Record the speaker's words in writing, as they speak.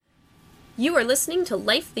You are listening to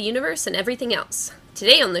Life, the Universe, and Everything Else.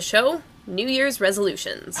 Today on the show, New Year's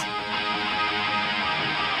resolutions.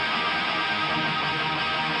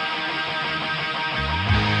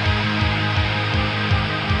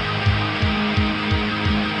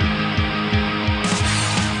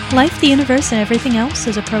 Life, the Universe, and Everything Else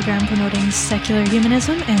is a program promoting secular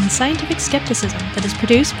humanism and scientific skepticism that is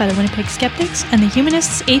produced by the Winnipeg Skeptics and the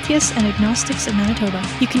Humanists, Atheists, and Agnostics of Manitoba.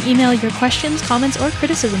 You can email your questions, comments, or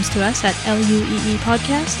criticisms to us at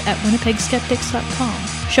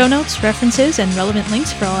lueepodcast@winnipegskeptics.com. Show notes, references, and relevant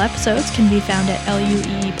links for all episodes can be found at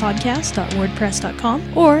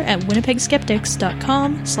lueepodcast.wordpress.com or at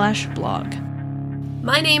winnipegskeptics.com/blog.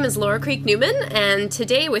 My name is Laura Creek Newman, and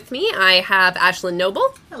today with me I have Ashlyn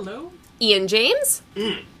Noble. Hello. Ian James.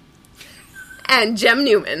 And Jem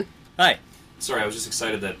Newman. Hi. Sorry, I was just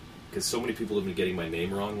excited that, because so many people have been getting my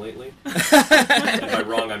name wrong lately. And by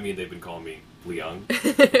wrong, I mean they've been calling me Leung.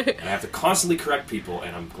 And I have to constantly correct people,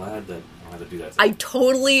 and I'm glad that I don't have to do that. I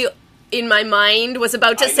totally, in my mind, was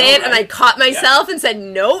about to say it, right? and I caught myself and said,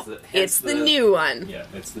 nope, It's it's the new one. Yeah,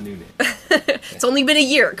 it's the new name. It's only been a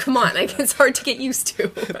year. Come on, it's hard to get used to.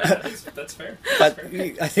 That's fair. But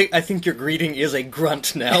I think your greeting is a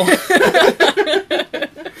grunt now.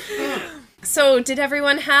 So, did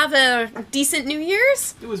everyone have a decent New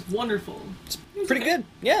Year's? It was wonderful. Pretty good.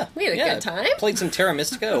 Yeah. We had a good time. Played some Terra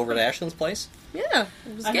Mystica over at Ashlyn's place. Yeah,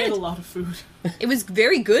 it was I good. made a lot of food. It was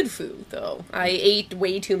very good food, though. I ate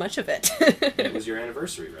way too much of it. And it was your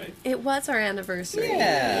anniversary, right? It was our anniversary.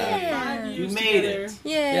 Yeah. 5 You years made together. it.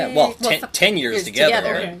 Yay. Yeah, well, 10 years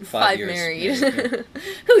together. Okay. 5 years. married. Yeah.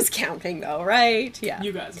 Who's counting, though, right? Yeah.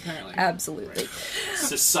 You guys, apparently. Absolutely.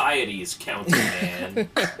 Society is counting, man.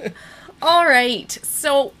 All right.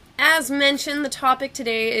 So, as mentioned, the topic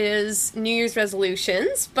today is New Year's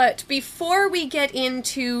resolutions. But before we get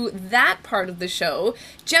into that part of the show,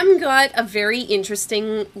 Jem got a very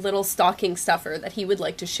interesting little stocking stuffer that he would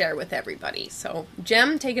like to share with everybody. So,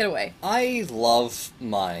 Jem, take it away. I love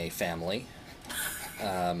my family.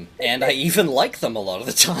 And I even like them a lot of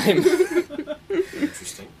the time.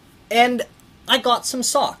 Interesting. And I got some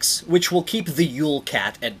socks, which will keep the Yule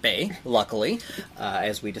Cat at bay, luckily,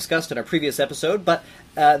 as we discussed in our previous episode, but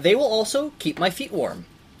they will also keep my feet warm.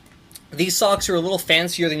 These socks are a little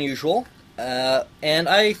fancier than usual, and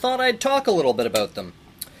I thought I'd talk a little bit about them.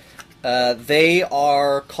 They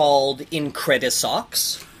are called Incredi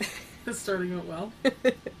socks, It's starting out well.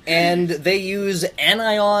 and they use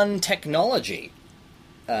anion technology.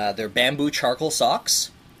 They're bamboo charcoal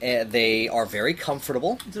socks. They are very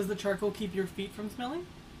comfortable. Does the charcoal keep your feet from smelling?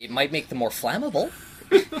 It might make them more flammable.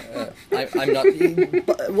 I'm not.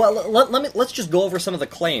 Well, let's just go over some of the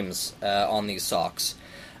claims on these socks.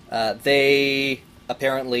 They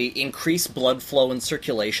apparently increase blood flow and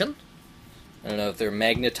circulation. I don't know if they're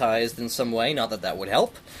magnetized in some way. Not that that would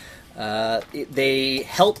help. They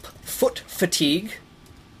help foot fatigue.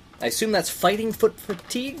 I assume that's fighting foot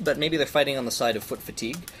fatigue, but maybe they're fighting on the side of foot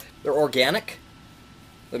fatigue. They're organic.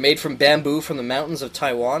 They're made from bamboo from the mountains of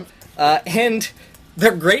Taiwan. And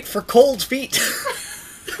they're great for cold feet.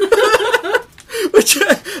 Which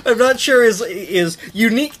I'm not sure is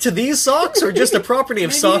unique to these socks or just a property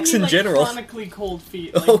of Maybe socks you need, in general. chronically cold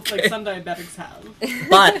feet, Okay. like some diabetics have.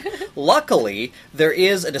 But luckily, there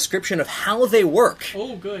is a description of how they work.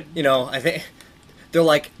 Oh, good. You know, I think they're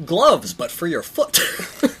like gloves, but for your foot.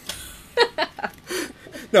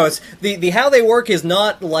 No, it's the how they work is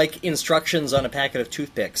not like instructions on a packet of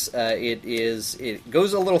toothpicks. It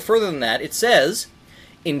goes a little further than that. It says,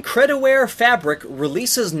 Incrediwear fabric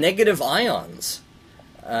releases negative ions.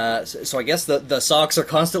 So I guess the socks are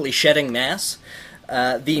constantly shedding mass.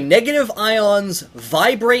 The negative ions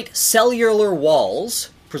vibrate cellular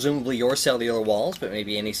walls, presumably your cellular walls, but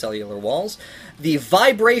maybe any cellular walls. The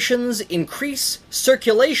vibrations increase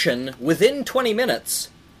circulation within 20 minutes.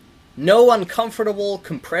 No uncomfortable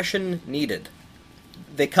compression needed.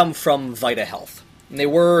 They come from VitaHealth. And they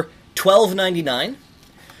were $12.99,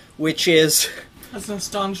 which is That's an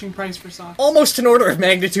astonishing price for socks. almost an order of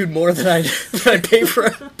magnitude more than I'd pay for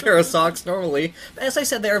a pair of socks normally. As I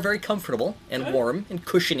said, they are very comfortable and warm and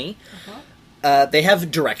cushiony. They have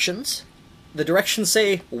directions. The directions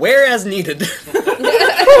say, wear as needed.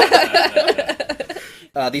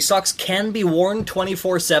 These socks can be worn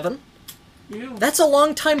 24/7. Ew. That's a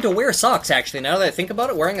long time to wear socks, actually, now that I think about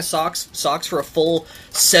it. Wearing a socks for a full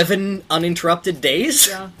 7 uninterrupted days?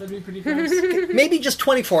 Yeah, that'd be pretty gross. Maybe just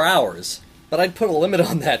 24 hours. But I'd put a limit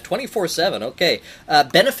on that. 24/7, okay.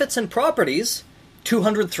 Benefits and properties,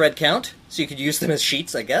 200 thread count, so you could use them as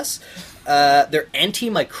sheets, I guess. They're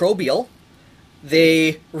antimicrobial.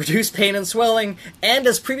 They reduce pain and swelling. And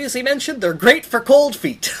as previously mentioned, they're great for cold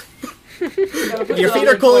feet. If your feet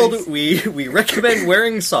are cold, we recommend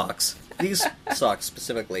wearing socks. These socks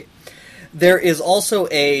specifically. There is also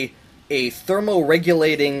a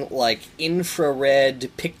thermoregulating, like,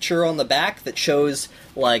 infrared picture on the back that shows,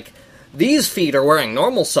 like, these feet are wearing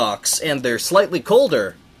normal socks and they're slightly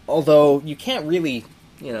colder. Although you can't really,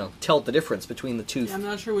 tell the difference between the two. Yeah, I'm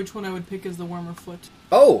not sure which one I would pick as the warmer foot.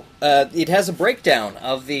 Oh, it has a breakdown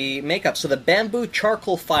of the makeup. So the bamboo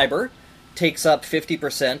charcoal fiber takes up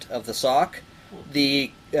 50% of the sock.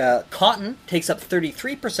 The cotton takes up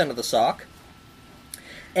 33% of the sock.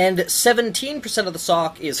 And 17% of the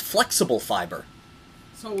sock is flexible fiber.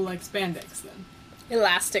 So, like spandex, then.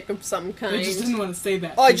 Elastic of some kind. I just didn't want to say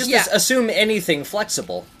that. Oh, I just Yeah. assume anything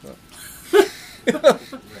flexible.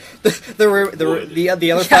 the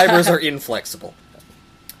other fibers are inflexible.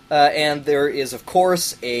 And there is, of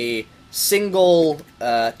course, a single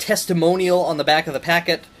testimonial on the back of the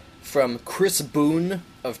packet from Chris Boone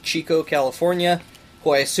of Chico, California,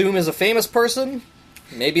 who I assume is a famous person.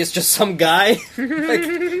 Maybe it's just some guy.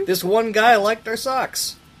 Like, this one guy liked our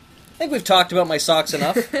socks. I think we've talked about my socks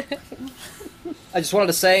enough. I just wanted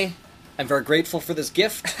to say I'm very grateful for this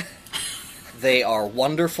gift. They are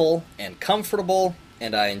wonderful and comfortable,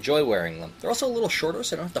 and I enjoy wearing them. They're also a little shorter,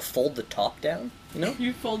 so I don't have to fold the top down,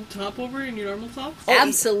 You fold the top over in your normal socks? Oh,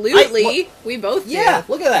 Absolutely. We both do. Yeah,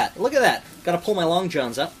 look at that. Gotta pull my long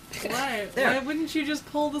johns up. Why? There. Why wouldn't you just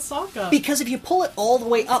pull the sock up? Because if you pull it all the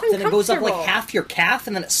way up, then it goes up like uncomfortable. half your calf,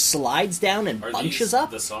 and then it slides down and Are bunches these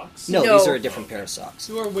up. the socks? No, No. these are a different pair of socks.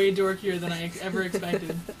 You are way dorkier than I ever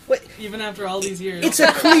expected. Wait, Even after all these years. it's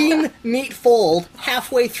a clean, neat fold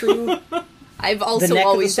halfway through. I've also neck of the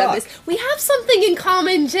always done sock. this. We have something in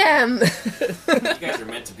common, Jem. You guys are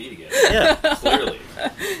meant to be together. Yeah. Clearly.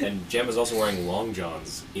 And Jem is also wearing long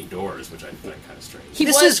johns indoors, which I find kind of strange.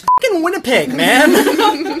 This is fucking Winnipeg, man.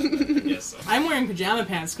 Yes. So. I'm wearing pajama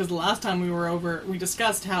pants because the last time we were over, we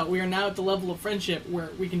discussed how we are now at the level of friendship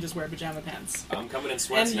where we can just wear pajama pants. I'm coming in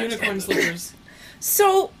sweats And next unicorn time, then. slippers.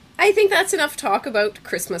 So, I think that's enough talk about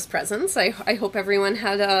Christmas presents. I hope everyone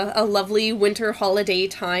had a lovely winter holiday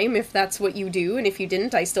time, if that's what you do, and if you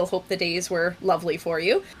didn't, I still hope the days were lovely for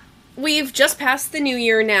you. We've just passed the new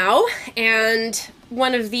year now, and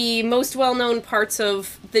one of the most well-known parts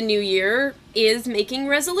of the new year is making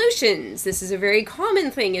resolutions. This is a very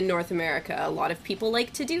common thing in North America. A lot of people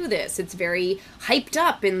like to do this. It's very hyped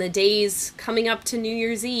up in the days coming up to New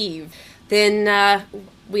Year's Eve. Then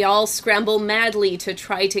we all scramble madly to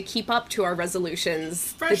try to keep up to our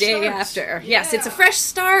resolutions Fresh the day start. after. Yes, it's a Yeah. fresh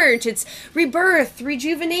start. It's rebirth,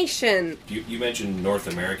 rejuvenation. You mentioned North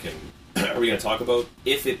American. Are we going to talk about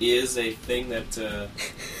if it is a thing that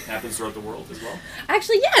happens throughout the world as well?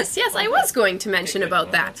 Actually, yes, I was going to mention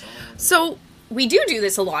about that. So, we do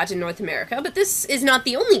this a lot in North America, but this is not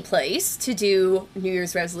the only place to do New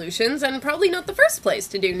Year's resolutions, and probably not the first place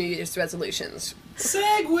to do New Year's resolutions.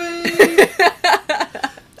 Segway!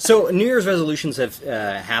 So New Year's resolutions have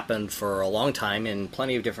happened for a long time in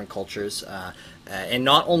plenty of different cultures, and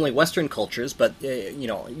not only Western cultures, but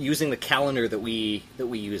using the calendar that we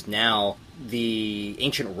use now, the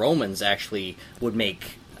ancient Romans actually would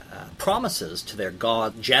make promises to their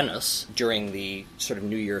god Janus during the sort of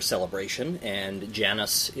New Year celebration, and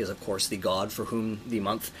Janus is of course the god for whom the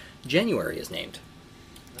month January is named.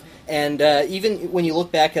 And even when you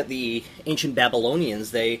look back at the ancient Babylonians,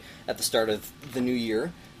 they, at the start of the new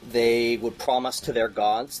year, they would promise to their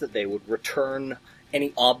gods that they would return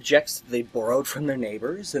any objects that they borrowed from their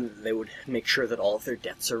neighbors, and they would make sure that all of their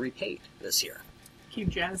debts are repaid this year. Keep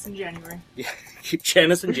Janice in January. Yeah, keep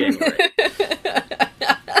Janus in January.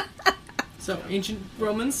 So, ancient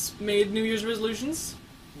Romans made New Year's resolutions.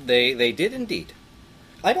 They did indeed.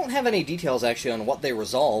 I don't have any details actually on what they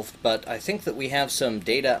resolved, but I think that we have some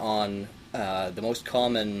data on the most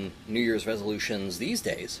common New Year's resolutions these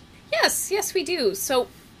days. Yes, we do. So,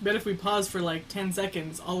 Bet if we pause for like 10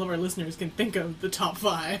 seconds, all of our listeners can think of the top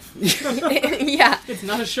 5. yeah. It's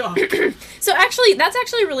not a shock. So actually, that's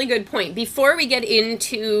actually a really good point. Before we get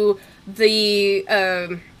into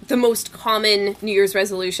the most common New Year's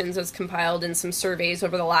resolutions as compiled in some surveys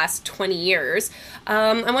over the last 20 years,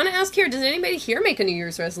 I want to ask here, does anybody here make a New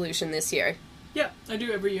Year's resolution this year? Yeah, I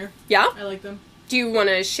do every year. Yeah? I like them. Do you want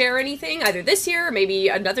to share anything, either this year or maybe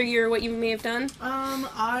another year, what you may have done?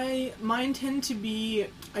 Mine tend to be,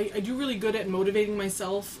 I do really good at motivating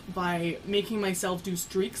myself by making myself do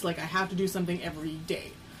streaks, like I have to do something every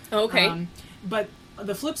day. Okay. But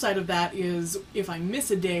the flip side of that is, if I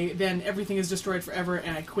miss a day, then everything is destroyed forever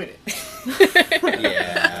and I quit it.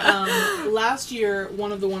 Yeah. Last year,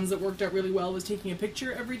 one of the ones that worked out really well was taking a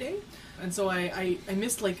picture every day. And so I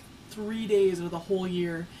missed like 3 days of the whole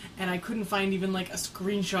year, and I couldn't find even like a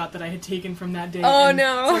screenshot that I had taken from that day. Oh, and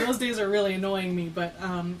no. So those days are really annoying me, but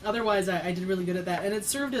otherwise I did really good at that, and it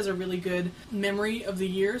served as a really good memory of the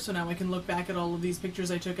year. So now I can look back at all of these pictures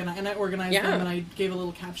I took, and I organized them, and I gave a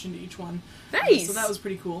little caption to each one. Nice. So that was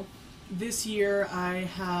pretty cool. This year I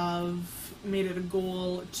have made it a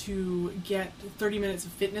goal to get 30 minutes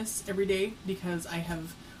of fitness every day, because I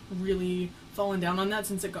have really fallen down on that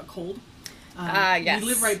since it got cold. Yes. We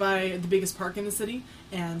live right by the biggest park in the city,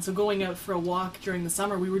 and so going out for a walk during the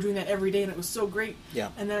summer, we were doing that every day, and it was so great. Yeah.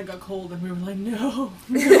 And then it got cold, and we were like, no,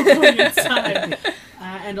 it's time.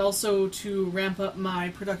 And also to ramp up my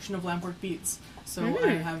production of lampwork beads. So I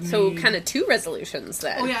have So made... kind of 2 resolutions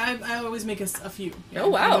then. Oh yeah, I always make a few. Oh,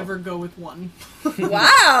 wow. I never go with one.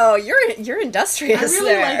 Wow, you're industrious I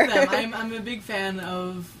really there. like them. I'm a big fan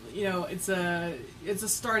of, it's a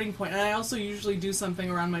starting point. And I also usually do something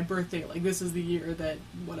around my birthday, like this is the year that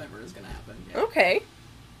whatever is going to happen. Yeah. Okay.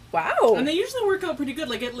 Wow. And they usually work out pretty good.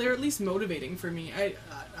 Like they're at least motivating for me.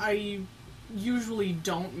 I usually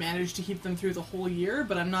don't manage to keep them through the whole year,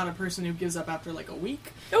 but I'm not a person who gives up after like a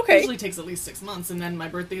week. Okay. It usually takes at least 6 months, and then my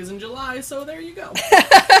birthday is in July, so there you go.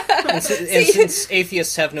 And since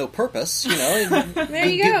atheists have no purpose, There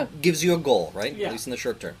you go. Gives you a goal, right? Yeah. At least in the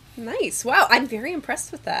short term. Nice. Wow, I'm very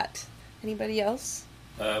impressed with that. Anybody else?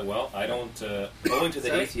 Well, I don't. Owing to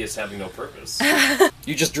the atheists having no purpose.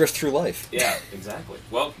 You just drift through life. Yeah, exactly.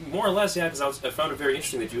 Well, more or less, yeah, because I found it very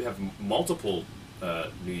interesting that you have multiple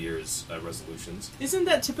New Year's resolutions. Isn't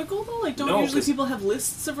that typical though? Like, don't No, usually 'cause people have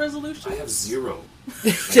lists of resolutions? I have 0.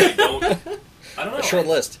 I don't know. A short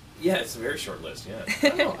list. Yeah, it's a very short list. Yeah, I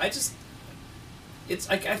don't know. I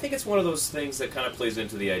think it's one of those things that kind of plays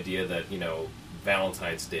into the idea that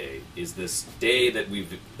Valentine's Day is this day that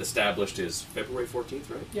we've established is February 14th,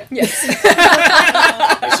 right? Yeah. Yes.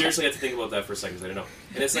 I seriously had to think about that for a second because I didn't know.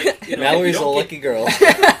 And it's like Mallory's a lucky girl.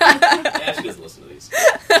 Yeah, she doesn't listen to these.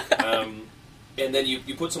 And then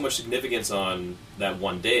you put so much significance on that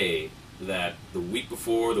one day that the week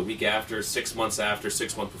before, the week after, 6 months after,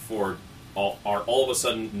 6 months before are all of a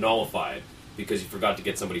sudden nullified because you forgot to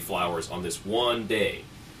get somebody flowers on this one day.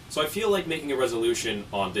 So I feel like making a resolution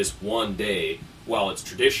on this one day, while it's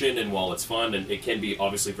tradition and while it's fun, and it can be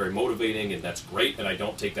obviously very motivating, and that's great, and I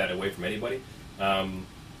don't take that away from anybody,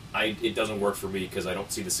 it doesn't work for me because I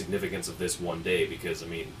don't see the significance of this one day because,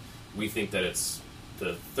 we think that it's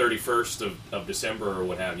the 31st of December or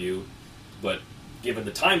what have you, but given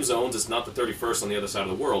the time zones, it's not the 31st on the other side of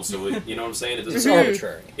the world, so you know what I'm saying? It doesn't. It's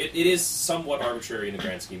arbitrary. It is somewhat arbitrary in the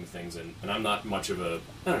grand scheme of things, and I'm not much of a...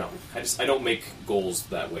 I don't know. I don't make goals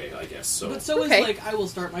that way, I guess. So. But so Okay. is, like, I will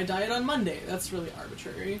start my diet on Monday. That's really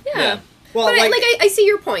arbitrary. Yeah. Well, But I see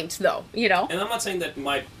your point, though, And I'm not saying that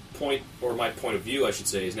my point of view, I should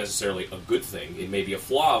say, is necessarily a good thing. It may be a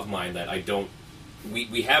flaw of mine that I don't...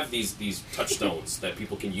 We have these touchstones that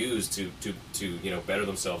people can use to better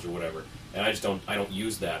themselves or whatever, and I don't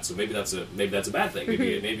use that. So maybe that's a bad thing.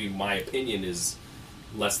 Maybe my opinion is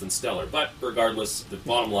less than stellar. But regardless, the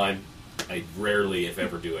bottom line, I rarely, if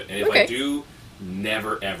ever, do it. And if I do,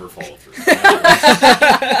 never ever follow through.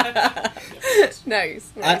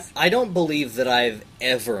 Nice. I don't believe that I've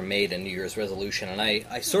ever made a New Year's resolution, and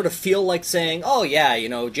I sort of feel like saying, oh yeah,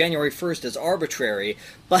 January 1st is arbitrary,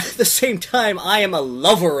 but at the same time, I am a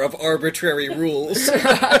lover of arbitrary rules.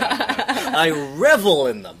 I revel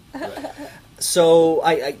in them. Right. So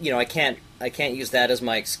I can't use that as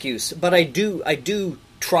my excuse, but I do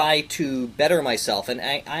try to better myself, and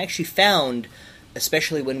I actually found,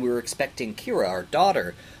 especially when we were expecting Kira, our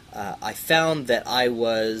daughter, I found that I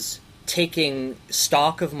was taking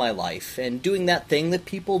stock of my life and doing that thing that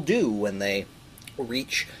people do when they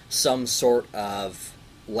reach some sort of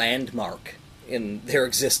landmark in their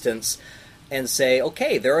existence and say,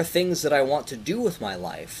 okay, there are things that I want to do with my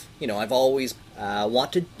life. I've always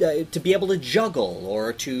wanted to be able to juggle,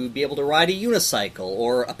 or to be able to ride a unicycle,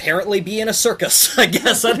 or apparently be in a circus, I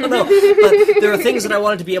guess, I don't know. But there are things that I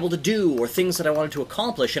wanted to be able to do, or things that I wanted to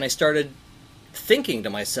accomplish, and I started thinking to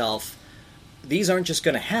myself, these aren't just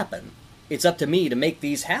going to happen. It's up to me to make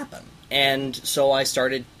these happen. And so I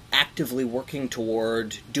started actively working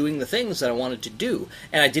toward doing the things that I wanted to do.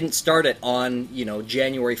 And I didn't start it on,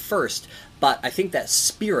 January 1st, but I think that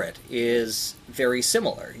spirit is very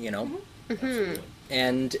similar, Absolutely.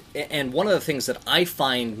 And one of the things that I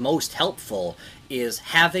find most helpful is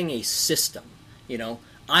having a system.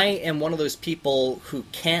 I am one of those people who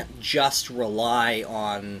can't just rely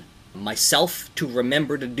on myself to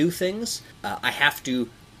remember to do things. I have to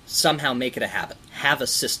somehow make it a habit, have a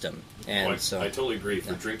system. And I totally agree.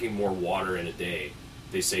 For drinking more water in a day,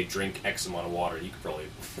 they say drink X amount of water. You could probably...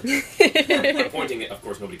 I'm pointing at... Of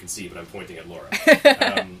course, nobody can see, but I'm pointing at Laura.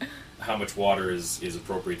 How much water is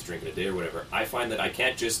appropriate to drink in a day or whatever. I find that it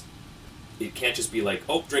can't just be like,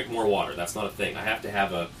 oh, drink more water. That's not a thing. I have to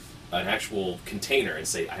have an actual container and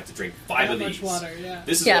say, I have to drink 5 of these. Water, yeah.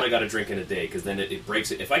 This is what I got to drink in a day, because then it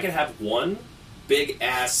breaks it. If I can have one big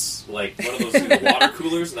ass, like one of those water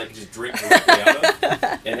coolers that I can just drink directly out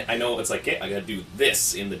of, and I know it's like, okay, I got to do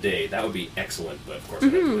this in the day, that would be excellent, but of course I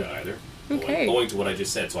don't do that either. Okay. Going to what I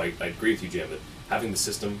just said, so I agree with you, Jim, that having the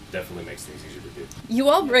system definitely makes things easier to do. You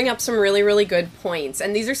all bring up some really, really good points,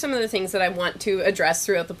 and these are some of the things that I want to address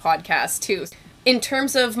throughout the podcast, too. In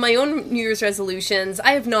terms of my own New Year's resolutions,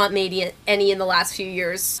 I have not made any in the last few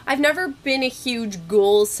years. I've never been a huge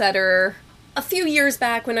goal setter. A few years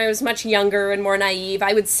back, when I was much younger and more naive,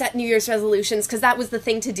 I would set New Year's resolutions because that was the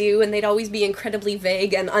thing to do, and they'd always be incredibly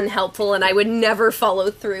vague and unhelpful, and I would never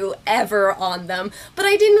follow through ever on them. But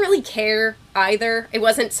I didn't really care either. It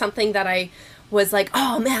wasn't something that I was like,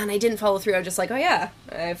 oh man, I didn't follow through. I was just like, oh yeah,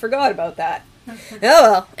 I forgot about that. Oh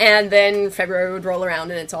well. And then February would roll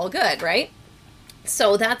around and it's all good, right?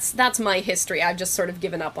 So that's my history. I've just sort of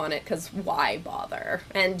given up on it because why bother?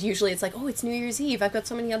 And usually it's like, oh, it's New Year's Eve. I've got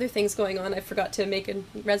so many other things going on. I forgot to make a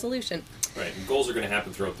resolution. Right. And goals are going to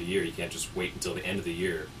happen throughout the year. You can't just wait until the end of the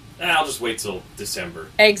year. I'll just wait till December.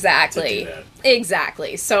 Exactly. To do that.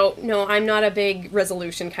 Exactly. So, no, I'm not a big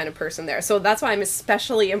resolution kind of person there. So that's why I'm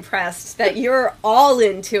especially impressed that you're all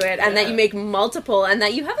into it and that you make multiple and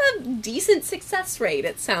that you have a decent success rate,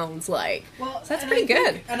 it sounds like. Well, so that's pretty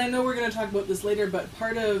good. And I know we're going to talk about this later, but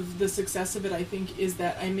part of the success of it, I think, is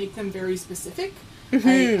that I make them very specific.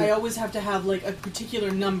 Mm-hmm. I always have to have, like, a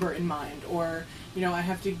particular number in mind, or... I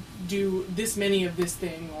have to do this many of this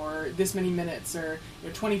thing, or this many minutes, or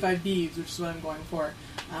 25 beads, which is what I'm going for.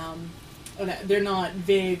 They're not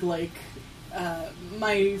vague, like,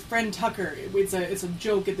 my friend Tucker, it's a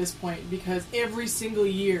joke at this point, because every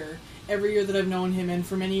year that I've known him, and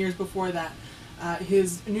for many years before that,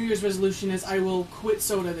 his New Year's resolution is, I will quit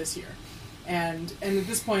soda this year. And at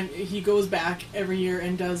this point, he goes back every year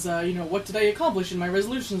and does, what did I accomplish in my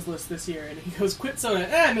resolutions list this year? And he goes, quit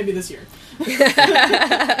soda. Maybe this year.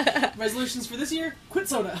 Resolutions for this year? Quit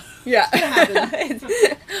soda. Yeah. It's gonna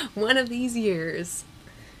happen. One of these years.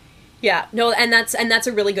 Yeah, no, and that's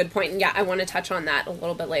a really good point. And yeah, I want to touch on that a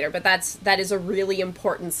little bit later, but that is a really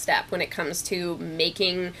important step when it comes to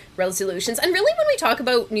making resolutions. And really, when we talk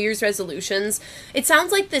about New Year's resolutions, it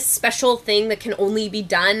sounds like this special thing that can only be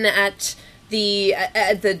done at the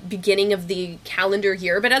beginning of the calendar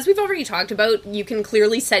year, but as we've already talked about, you can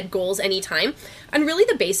clearly set goals anytime, and really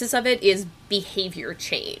the basis of it is behavior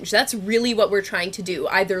change. That's really what we're trying to do,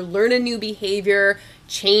 either learn a new behavior,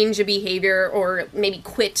 change a behavior, or maybe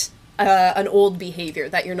quit an old behavior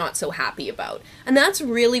that you're not so happy about. And that's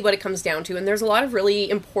really what it comes down to, and there's a lot of really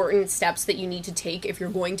important steps that you need to take if you're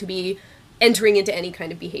going to be entering into any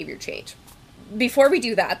kind of behavior change. Before we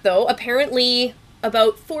do that, though, apparently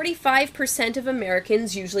about 45% of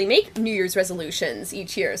Americans usually make New Year's resolutions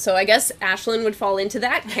each year. So I guess Ashlyn would fall into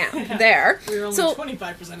that camp there. We're only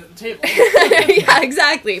 25% at the table. Yeah,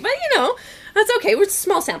 exactly. But, that's okay. We're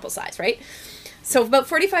small sample size, right? So about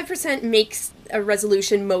 45% makes a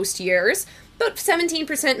resolution most years. About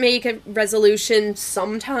 17% make a resolution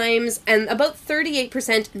sometimes, and about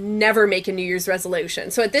 38% never make a New Year's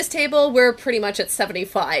resolution. So at this table, we're pretty much at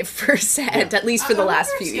 75%, at least for the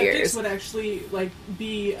last few years. Would actually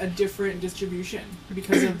be a different distribution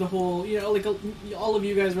because of the whole, all of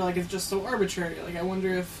you guys were like, it's just so arbitrary. Like, I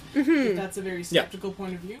wonder if that's a very skeptical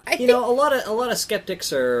point of view. A lot of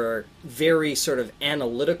skeptics are very sort of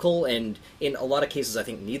analytical, and in a lot of cases, I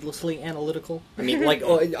think needlessly analytical. I mean,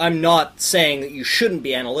 I'm not saying that you shouldn't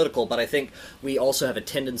be analytical, but I think we also have a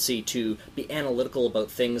tendency to be analytical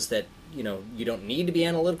about things that, you don't need to be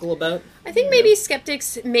analytical about. I think maybe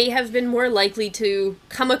skeptics may have been more likely to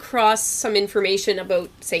come across some information about,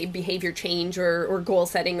 say, behavior change or goal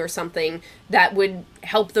setting or something that would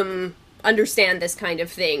help them understand this kind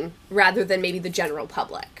of thing rather than maybe the general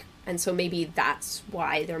public. And so maybe that's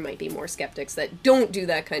why there might be more skeptics that don't do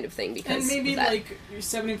that kind of thing. Because and maybe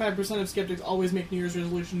 75% of skeptics always make New Year's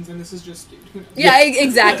resolutions, and this is just who knows? Yeah,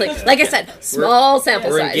 exactly. Like I said, small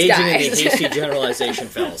sample size, guys. We're engaging guys. in the hasty generalization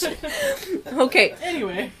fallacy. Okay.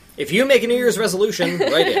 Anyway, if you make a New Year's resolution,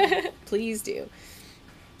 write it. Please do.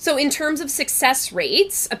 So in terms of success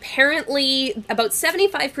rates, apparently about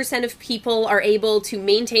 75% of people are able to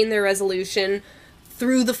maintain their resolution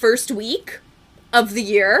through the first week of the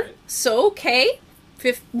year. So, okay,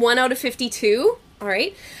 1 out of 52. All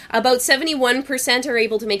right. About 71% are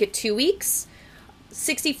able to make it 2 weeks.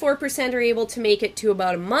 64% are able to make it to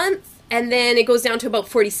about a month. And then it goes down to about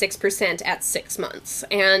 46% at 6 months.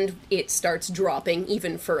 And it starts dropping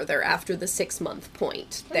even further after the 6-month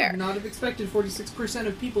point I there. would not have expected 46%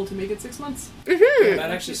 of people to make it 6 months. Mm-hmm.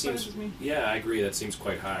 That actually seems... Surprises me. Yeah, I agree. That seems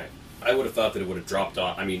quite high. I would have thought that it would have dropped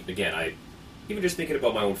off. I mean, again, even just thinking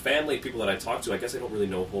about my own family, people that I talk to, I guess I don't really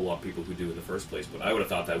know a whole lot of people who do in the first place, but I would have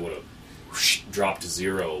thought that would have dropped to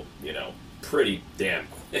zero, pretty damn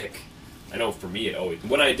quick. I know for me,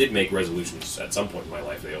 when I did make resolutions at some point in my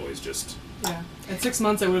life, they always just... Yeah. At 6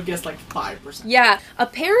 months, I would have guessed like 5%. Yeah,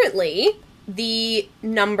 apparently the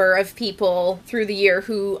number of people through the year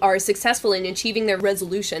who are successful in achieving their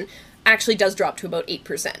resolution actually does drop to about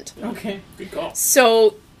 8%. Okay. Good call.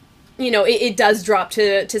 So, it does drop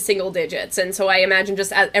to single digits. And so I imagine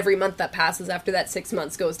just every month that passes after that 6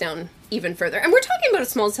 months goes down even further. And we're talking about a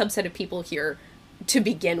small subset of people here to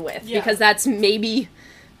begin with, because that's maybe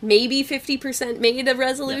 50% made a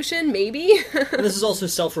resolution, maybe. And this is also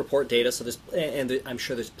self-report data, so I'm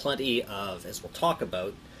sure there's plenty of, as we'll talk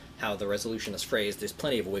about how the resolution is phrased, there's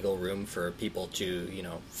plenty of wiggle room for people to,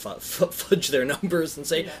 fudge their numbers and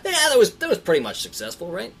say, that was pretty much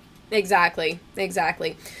successful, right? Exactly.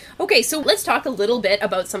 Okay, so let's talk a little bit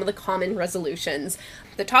about some of the common resolutions.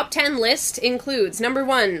 The top 10 list includes, number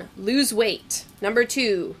 1, lose weight. Number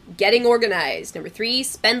 2, getting organized. Number 3,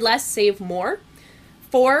 spend less, save more.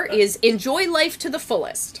 4 is enjoy life to the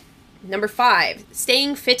fullest. Number 5,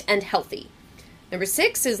 staying fit and healthy. Number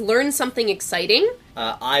 6 is learn something exciting.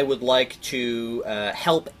 I would like to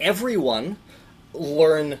help everyone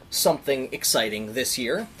learn something exciting this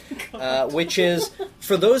year, which is,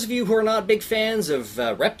 for those of you who are not big fans of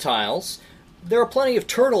reptiles, there are plenty of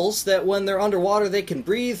turtles that when they're underwater they can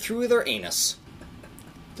breathe through their anus.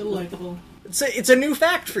 Delightful. It's a new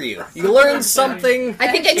fact for you. You learn something. I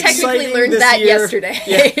think I technically exciting learned this that year. yesterday.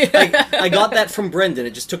 Yeah, I got that from Brendan.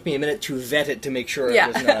 It just took me a minute to vet it to make sure it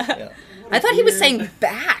was not. Yeah. I thought he was saying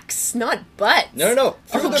backs, not butts. No.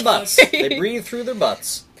 Through their butts. They breathe through their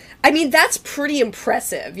butts. I mean, that's pretty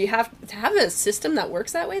impressive. You have to have a system that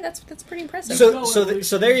works that way. That's pretty impressive.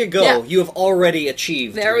 So there you go. Yeah. You have already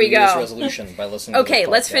achieved There your we New Year's go. resolution by listening to Okay, this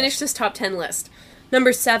let's podcast. finish this top 10 list.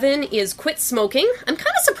 Number 7 is quit smoking. I'm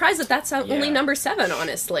kind of surprised that that's only Yeah. number 7,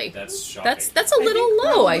 honestly. That's shocking. That's a little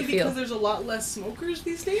low, I feel. Because there's a lot less smokers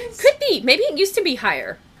these days? Could be. Maybe it used to be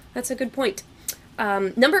higher. That's a good point.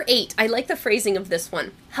 Number 8, I like the phrasing of this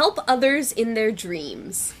one. Help others in their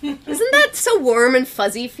dreams. Isn't that so warm and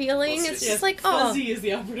fuzzy feeling? Well, It's yes, just like, oh. Fuzzy is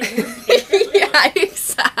the operative word. Yeah,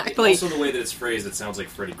 exactly. Also, the way that it's phrased, it sounds like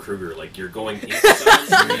Freddy Krueger. Like you're going into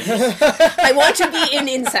someone's dreams. I want to be in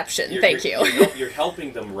Inception. Thank you. You're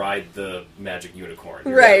helping them ride the magic unicorn.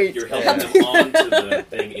 Right. You're helping them onto the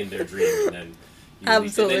thing in their dream, and then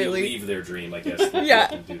Absolutely. and then you leave their dream. I guess.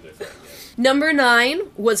 Yeah. And do their thing. Yes. Number 9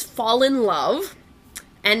 was fall in love.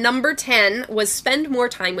 And number 10 was spend more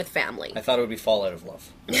time with family. I thought it would be fall out of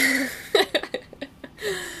love.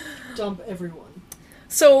 Dump everyone.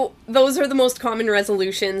 So those are the most common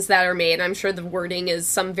resolutions that are made. I'm sure the wording is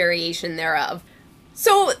some variation thereof.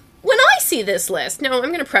 So when I see this list, now I'm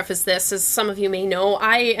going to preface this, as some of you may know,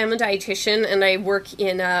 I am a dietitian and I work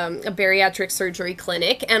in a bariatric surgery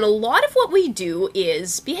clinic, and a lot of what we do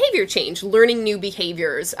is behavior change, learning new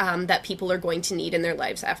behaviors that people are going to need in their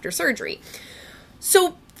lives after surgery.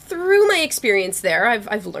 So through my experience there,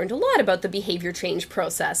 I've learned a lot about the behavior change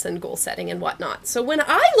process and goal setting and whatnot. So when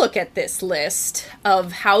I look at this list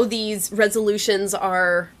of how these resolutions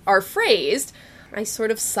are phrased, I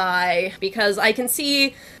sort of sigh, because I can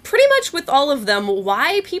see pretty much with all of them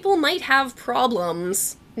why people might have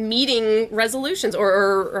problems meeting resolutions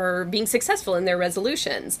or being successful in their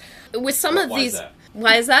resolutions. With some of Why is these... that?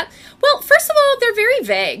 Why is that? Well, first of all, they're very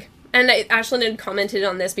vague. And Ashlyn had commented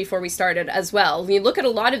on this before we started as well. When you look at a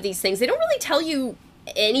lot of these things, they don't really tell you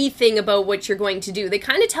anything about what you're going to do. They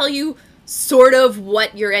kind of tell you sort of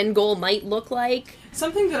what your end goal might look like.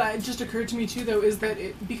 Something that just occurred to me too, though, is that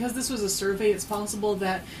because this was a survey, it's possible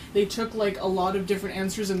that they took like a lot of different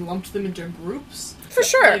answers and lumped them into groups. For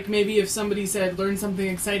sure. Like maybe if somebody said learn something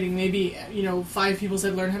exciting, maybe 5 people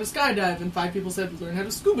said learn how to skydive, and 5 people said learn how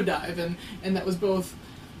to scuba dive, and that was both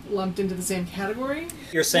lumped into the same category.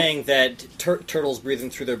 You're saying that turtles breathing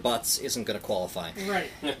through their butts isn't going to qualify. Right.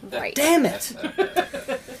 Right. Damn it!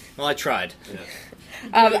 Well, I tried.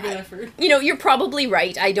 Yeah. Very good effort. You're probably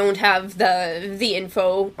right. I don't have the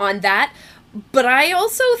info on that. But I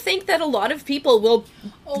also think that a lot of people will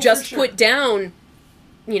just for sure. put down,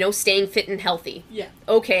 staying fit and healthy. Yeah.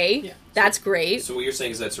 Okay, Yeah. that's great. So what you're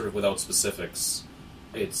saying is that sort of without specifics,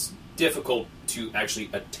 it's difficult to actually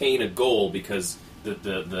attain a goal because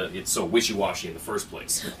it's so wishy-washy in the first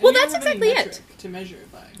place. And Well, you don't that's have any exactly it. metric to measure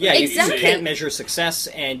it by. Yeah, Exactly. you can't measure success,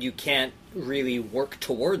 and you can't really work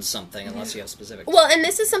towards something unless you have specifics. Well, and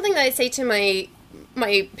this is something that I say to my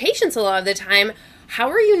patients a lot of the time. How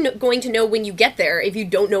are you going to know when you get there if you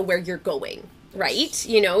don't know where you're going, right?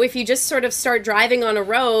 You know, if you just sort of start driving on a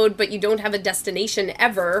road, but you don't have a destination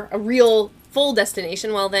ever, a real full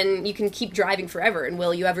destination, well, then you can keep driving forever. And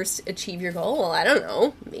will you ever achieve your goal? Well, I don't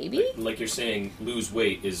know. Maybe. Like you're saying, lose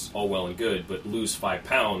weight is all well and good, but lose 5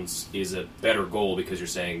 pounds is a better goal because you're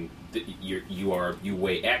saying that you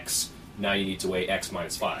weigh X. Now you need to weigh X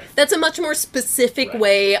minus 5. That's a much more specific Right.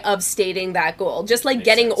 way of stating that goal. Just like Makes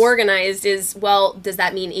getting sense. organized is, well, does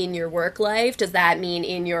that mean in your work life? Does that mean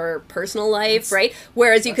in your personal life, right?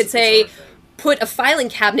 Whereas you That's could a say, bizarre thing. put a filing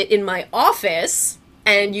cabinet in my office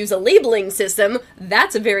and use a labeling system.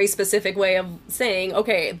 That's a very specific way of saying,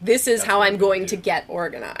 okay, this is That's how what I'm I'm gonna going do. to get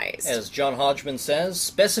organized. As John Hodgman says,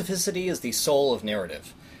 specificity is the soul of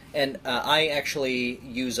narrative. And I actually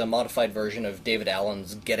use a modified version of David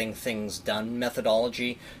Allen's Getting Things Done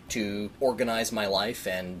methodology to organize my life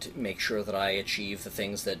and make sure that I achieve the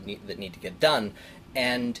things that need to get done.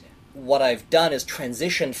 And what I've done is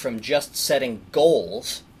transitioned from just setting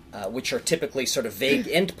goals, which are typically sort of vague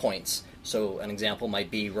endpoints. So an example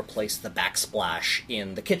might be replace the backsplash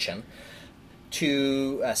in the kitchen,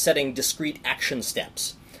 to setting discrete action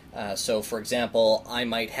steps. So, for example, I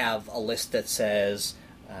might have a list that says,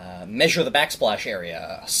 measure the backsplash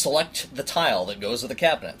area, select the tile that goes with the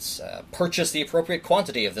cabinets, purchase the appropriate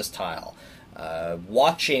quantity of this tile,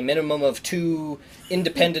 watch a minimum of 2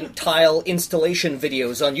 independent tile installation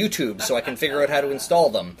videos on YouTube so I can figure out how to install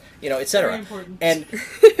them, etc. Very important.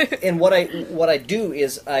 And what I do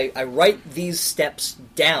is I write these steps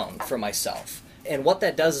down for myself. And what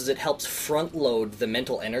that does is it helps front load the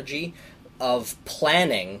mental energy of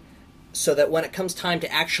planning so that when it comes time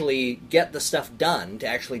to actually get the stuff done, to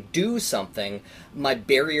actually do something, my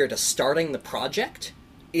barrier to starting the project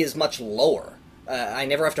is much lower. I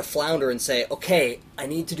never have to flounder and say, okay, I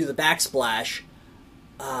need to do the backsplash.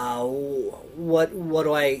 What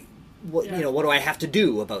do I have to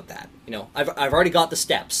do about that? I've already got the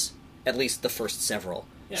steps, at least the first several,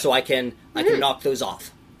 Yeah. so I can knock those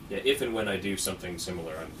off. Yeah, if and when I do something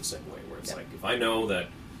similar, I'm the same way, where it's like, if I know that,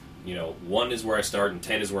 1 is where I start and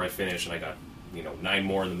 10 is where I finish, and I got, 9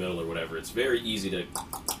 more in the middle or whatever, it's very easy to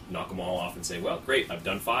knock them all off and say, well, great, I've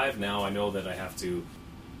done 5, now I know that I have to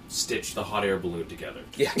stitch the hot air balloon together.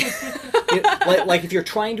 Yeah. like if you're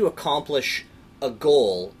trying to accomplish a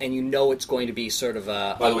goal and you know it's going to be sort of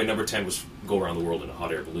a... By the way, number 10 was go around the world in a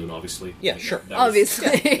hot air balloon, obviously. Yeah, sure. That was-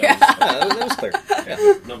 Obviously. that was clear.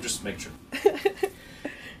 Yeah. No, just make sure.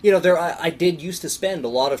 I did used to spend a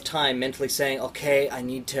lot of time mentally saying, okay, I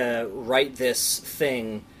need to write this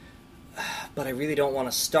thing, but I really don't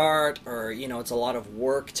want to start, or, it's a lot of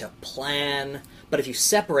work to plan. But if you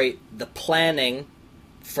separate the planning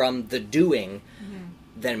from the doing,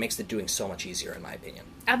 then it makes the doing so much easier, in my opinion.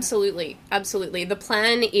 Absolutely. Absolutely. The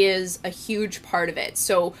plan is a huge part of it.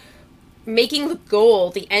 So making the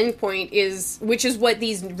goal, the end point which is what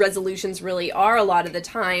these resolutions really are a lot of the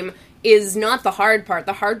time, is not the hard part.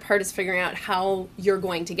 The hard part is figuring out how you're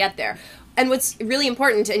going to get there. And what's really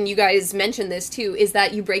important, and you guys mentioned this too, is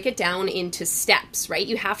that you break it down into steps, right?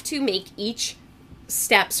 You have to make each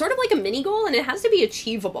step sort of like a mini goal, and it has to be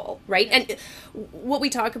achievable, right? And what we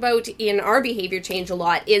talk about in our behavior change a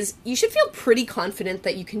lot is you should feel pretty confident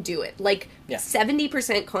that you can do it. Like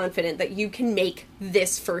 70% confident that you can make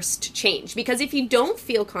this first change. Because if you don't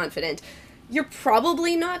feel confident, you're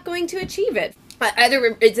probably not going to achieve it.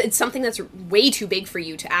 Either it's something that's way too big for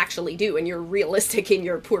you to actually do, and you're realistic in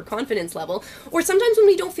your poor confidence level, or sometimes when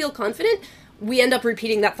we don't feel confident, we end up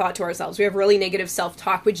repeating that thought to ourselves. We have really negative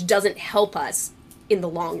self-talk, which doesn't help us in the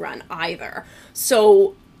long run either.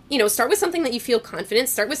 So, start with something that you feel confident.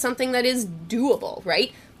 Start with something that is doable,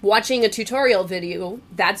 right? Watching a tutorial video,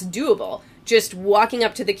 that's doable. Just walking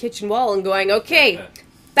up to the kitchen wall and going, okay,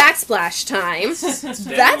 backsplash time.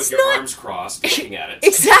 Standing That's with your not... arms crossed, looking at it.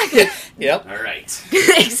 Exactly. Yep. All right.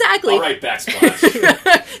 Exactly. All right, backsplash.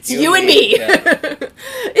 It's you and me. Yeah.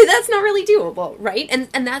 That's not really doable, right?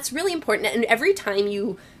 And that's really important. And every time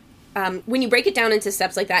you, when you break it down into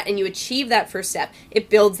steps like that and you achieve that first step, it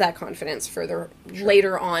builds that confidence further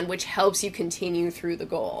later on, which helps you continue through the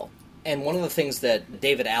goal. And one of the things that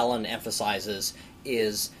David Allen emphasizes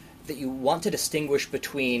is that you want to distinguish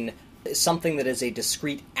between something that is a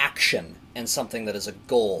discrete action and something that is a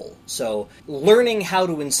goal. So learning how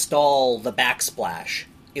to install the backsplash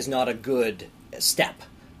is not a good step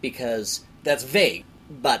because that's vague.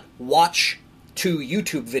 But watch 2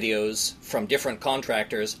 YouTube videos from different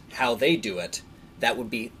contractors, how they do it. that would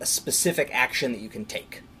be a specific action that you can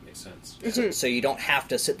take. Makes sense. So you don't have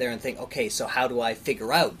to sit there and think, okay, so how do I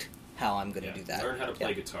figure out how I'm going to do that? Learn how to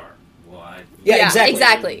play guitar. Well, Yeah,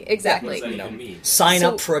 exactly. What does that You know, even mean? sign So-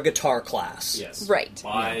 up for a guitar class. Yes. Right.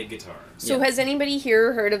 Buy guitar. So has anybody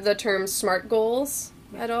here heard of the term SMART goals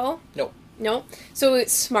at all? No. No. So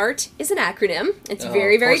SMART is an acronym. It's Oh,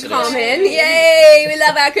 very, of very course it is. common. Yay! We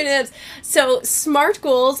love acronyms. So SMART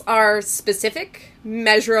goals are specific,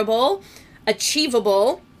 measurable,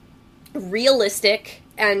 achievable, realistic,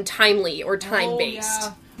 and timely or time-based. Oh,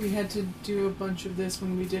 yeah. We had to do a bunch of this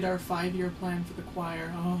when we did our 5-year plan for the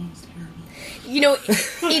choir. Oh, it was terrible. You know,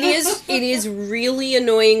 it is really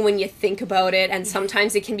annoying when you think about it, and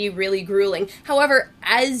sometimes it can be really grueling. However,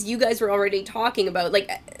 as you guys were already talking about, like,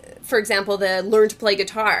 for example, the learn to play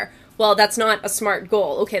guitar. Well, that's not a SMART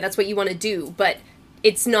goal. Okay, that's what you want to do, but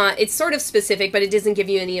it's not, it's sort of specific, but it doesn't give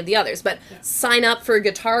you any of the others. But sign up for a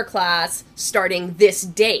guitar class starting this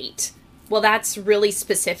date. Well, that's really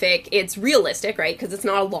specific. It's realistic, right? Because it's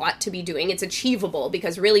not a lot to be doing. It's achievable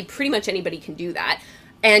because really pretty much anybody can do that.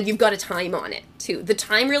 And you've got a time on it, too. The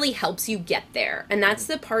time really helps you get there. And that's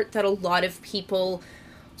the part that a lot of people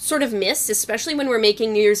sort of miss, especially when we're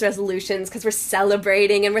making New Year's resolutions because we're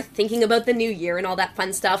celebrating and we're thinking about the new year and all that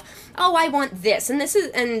fun stuff. Oh, I want this.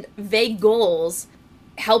 And vague goals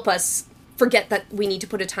help us forget that we need to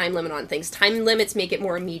put a time limit on things. Time limits make it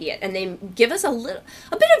more immediate, and they give us a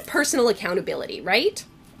bit of personal accountability, right?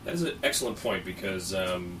 That is an excellent point because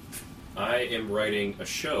I am writing a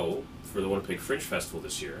show for the Winnipeg Fringe Festival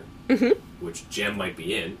this year, which Jem might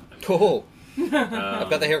be in. Oh, I've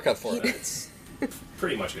got the haircut for it. It's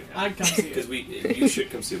pretty much going to happen. I'd come see Because it. you should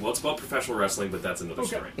come see it. Well, it's about professional wrestling, but that's another Okay.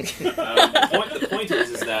 story. The point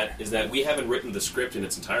is that we haven't written the script in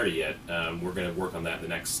its entirety yet. We're going to work on that in the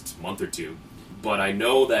next month or two. But I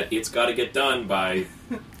know that it's got to get done by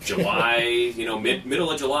July, middle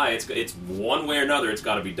of July. It's one way or another, it's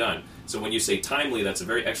got to be done. So when you say timely, that's a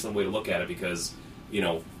very excellent way to look at it because,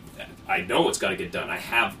 I know it's got to get done. I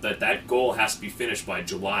have that goal has to be finished by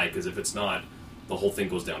July because if it's not, the whole thing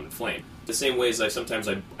goes down in flame. The same way as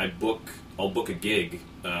I'll book a gig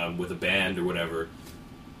with a band or whatever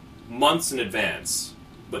months in advance,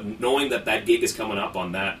 but knowing that gig is coming up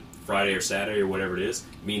on that Friday or Saturday or whatever it is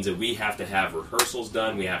means that we have to have rehearsals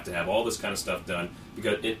done, we have to have all this kind of stuff done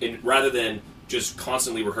because rather than just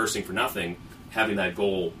constantly rehearsing for nothing, having that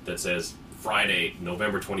goal that says Friday,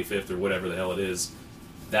 November 25th or whatever the hell it is,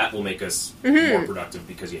 that will make us more productive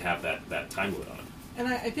because you have that time limit on it. And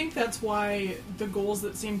I think that's why the goals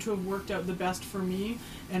that seem to have worked out the best for me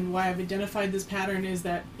and why I've identified this pattern is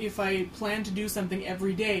that if I plan to do something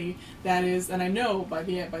every day, that is, and I know by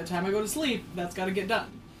the time I go to sleep, that's got to get done.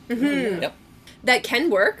 Yep. That can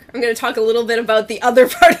work. I'm going to talk a little bit about the other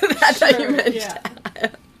part of that you mentioned.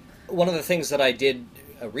 Yeah. One of the things that I did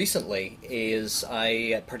recently is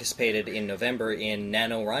I participated in November in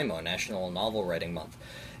NaNoWriMo, National Novel Writing Month.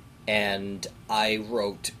 And I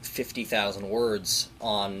wrote 50,000 words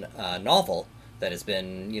on a novel that has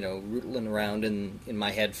been, rootling around in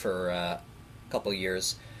my head for a couple of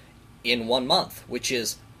years in 1 month, which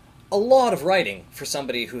is a lot of writing for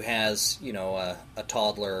somebody who has, a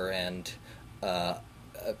toddler and a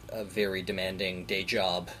very demanding day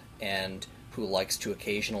job and who likes to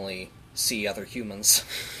occasionally see other humans.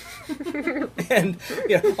 And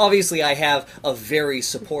obviously I have a very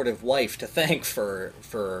supportive wife to thank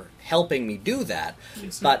for helping me do that.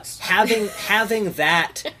 But having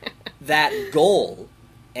that goal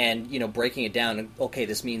and breaking it down, okay,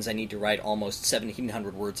 this means I need to write almost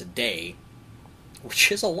 1,700 words a day,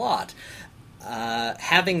 which is a lot.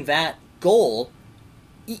 Having that goal,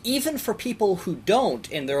 even for people who don't,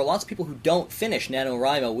 and there are lots of people who don't finish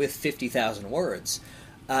NaNoWriMo with 50,000 words,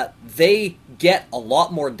 they get a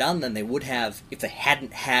lot more done than they would have if they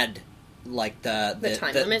hadn't had like the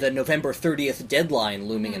time limit? the November 30th deadline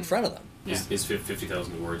looming in front of them. Yeah. Is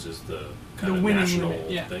 50,000 words is the kind The of winning national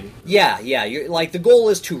limit, yeah. thing? Yeah. You're, like the goal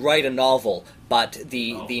is to write a novel, but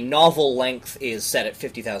the novel length is set at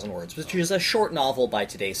 50,000 words, which is a short novel by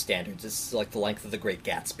today's standards. It's like the length of The Great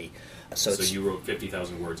Gatsby. So you wrote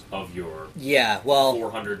 50,000 words of your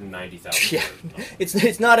 490,000 yeah, words.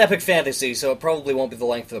 it's not epic fantasy, so it probably won't be the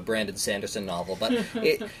length of a Brandon Sanderson novel, but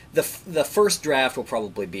the first draft will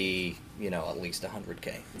probably be at least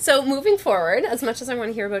 100K. So moving forward, as much as I want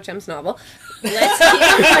to hear about Jem's novel, let's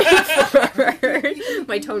keep moving forward.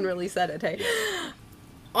 My tone really said it, hey?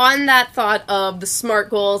 On that thought of the SMART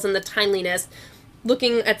goals and the timeliness,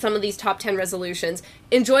 looking at some of these top 10 resolutions,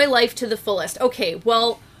 enjoy life to the fullest. Okay,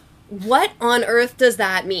 well, what on earth does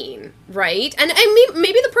that mean, right? And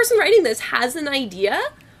maybe the person writing this has an idea,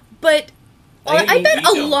 but I bet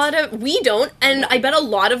we a lot of we don't, and I bet a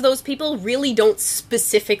lot of those people really don't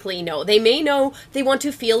specifically know. They may know they want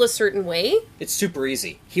to feel a certain way. It's super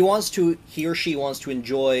easy. He or she wants to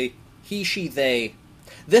enjoy, they.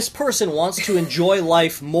 This person wants to enjoy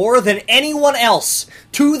life more than anyone else,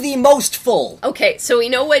 to the most full. Okay, so we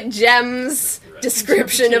know what Jem's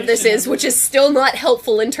description of this is, which is still not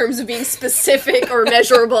helpful in terms of being specific or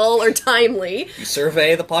measurable or timely. You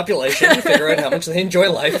survey the population, you figure out how much they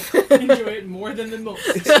enjoy life. Enjoy it more than the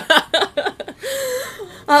most.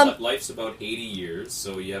 Life's about 80 years,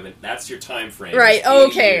 so that's your time frame. Right, It's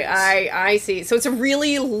 80 okay, years. I see. So it's a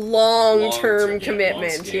really long-term Long-term,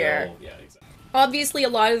 commitment long here. scale, yeah, exactly. Obviously, a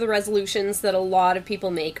lot of the resolutions that a lot of people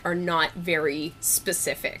make are not very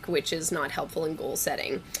specific, which is not helpful in goal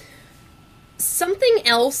setting. Something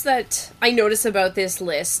else that I notice about this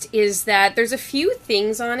list is that there's a few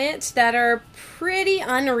things on it that are pretty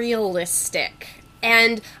unrealistic.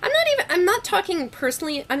 And I'm not talking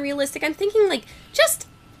personally unrealistic. I'm thinking like just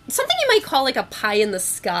something you might call like a pie in the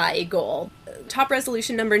sky goal. Top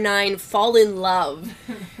resolution number 9, fall in love.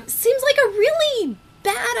 Seems like a really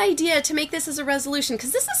bad idea to make this as a resolution,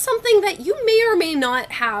 because this is something that you may or may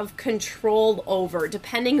not have control over,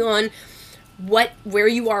 depending on where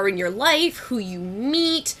you are in your life, who you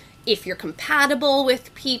meet, if you're compatible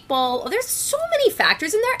with people. There's so many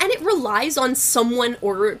factors in there, and it relies on someone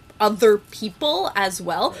or other people as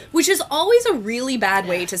well, which is always a really bad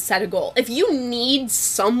way to set a goal. If you need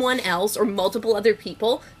someone else or multiple other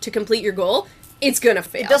people to complete your goal, it's gonna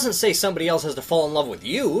fail. It doesn't say somebody else has to fall in love with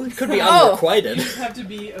you. It could be unrequited. You just have to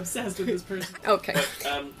be obsessed with this person. Okay.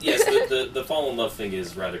 But, yes, the fall in love thing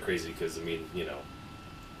is rather crazy because, I mean, you know,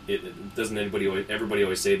 it doesn't everybody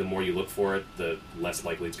always say the more you look for it, the less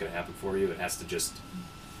likely it's going to happen for you. It has to just,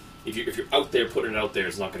 if you're out there putting it out there,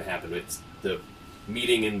 it's not going to happen. It's the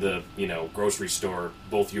meeting in the, you know, grocery store,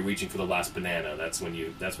 both you're reaching for the last banana. That's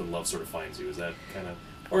when love sort of finds you. Is that kind of,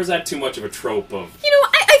 or is that too much of a trope of? You know,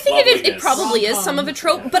 I think it loveliness? probably is some of a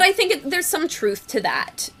trope, Yeah. but I think there's some truth to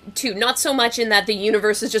that too. Not so much in that the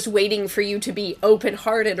universe is just waiting for you to be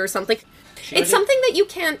open-hearted or something. It's something that you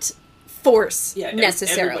can't force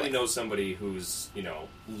necessarily. Everybody knows somebody who's, you know,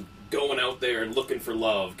 going out there and looking for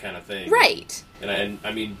love kind of thing. Right. And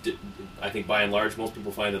I mean, I think by and large, most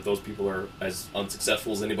people find that those people are as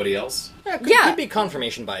unsuccessful as anybody else. Yeah, it could be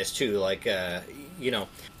confirmation bias, too. Like, you know,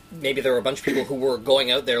 maybe there were a bunch of people who were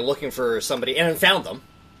going out there looking for somebody and found them.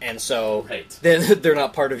 And so they're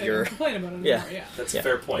not part of your... complain about it anymore, yeah. That's a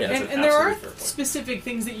fair point. Yeah. That's And there are fair point. specific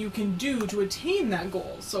things that you can do to attain that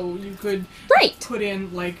goal. So you could put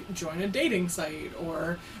in, like, join a dating site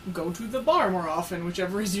or go to the bar more often,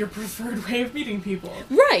 whichever is your preferred way of meeting people.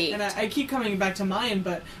 Right. And I keep coming back to mine,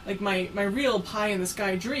 but, like, my real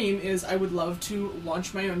pie-in-the-sky dream is I would love to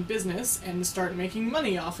launch my own business and start making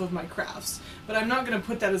money off of my crafts. But I'm not going to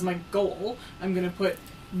put that as my goal. I'm going to put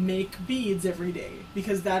make beads every day,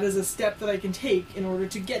 because that is a step that I can take in order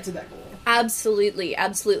to get to that goal. Absolutely,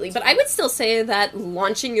 absolutely. But I would still say that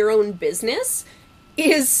launching your own business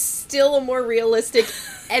is still a more realistic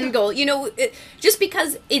end goal. You know, just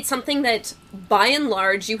because it's something that, by and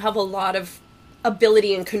large, you have a lot of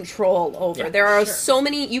ability and control over. There are so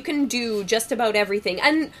many, you can do just about everything,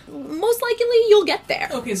 and most likely you'll get there.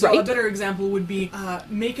 Okay, so a better example would be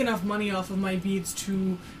make enough money off of my beads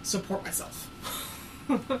to support myself.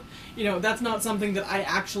 You know, that's not something that I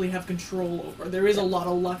actually have control over. There is a lot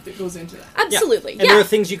of luck that goes into that. Absolutely, And there are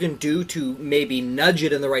things you can do to maybe nudge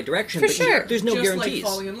it in the right direction, For but sure. there's no Just guarantees.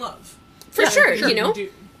 like falling in love. For sure, you know? do.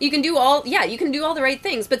 You can do all the right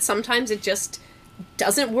things, but sometimes it just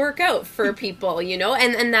doesn't work out for people, you know?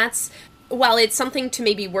 And that's, while it's something to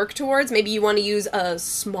maybe work towards, maybe you want to use a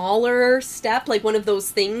smaller step, like one of those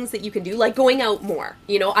things that you can do, like going out more.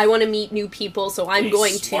 You know, I want to meet new people, so I'm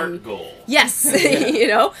going smart goal. Yes, you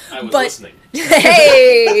know? I was but, listening.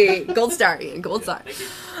 Hey! Gold star, Ian, gold star. Thank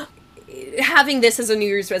you. Having this as a New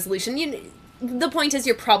Year's resolution, the point is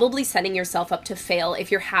you're probably setting yourself up to fail if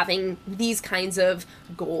you're having these kinds of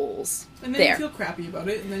goals. And then you feel crappy about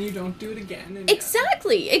it, and then you don't do it again. And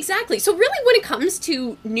Exactly. So really, when it comes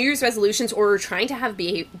to New Year's resolutions or trying to have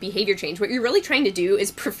behavior change, what you're really trying to do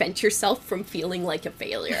is prevent yourself from feeling like a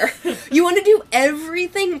failure. You want to do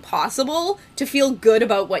everything possible to feel good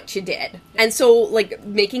about what you did. And so, like,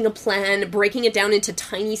 making a plan, breaking it down into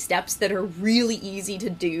tiny steps that are really easy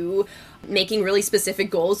to do, making really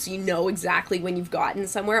specific goals so you know exactly when you've gotten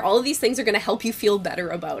somewhere. All of these things are going to help you feel better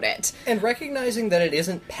about it. And recognizing that it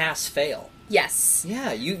isn't pass-fail. Yes.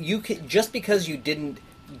 Yeah, you can, just because you didn't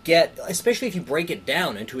get, especially if you break it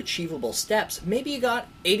down into achievable steps, maybe you got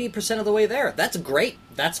 80% of the way there. That's great.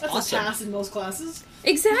 That's awesome. a pass in most classes.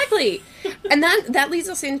 Exactly. And that leads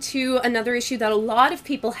us into another issue that a lot of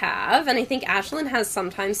people have, and I think Ashlyn has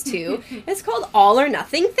sometimes too. It's called all or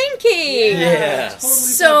nothing thinking. Yeah. Totally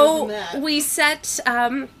So separate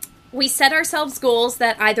from that. we set ourselves goals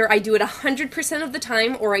that either I do it 100% of the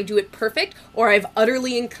time, or I do it perfect, or I've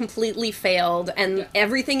utterly and completely failed, and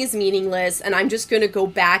everything is meaningless, and I'm just going to go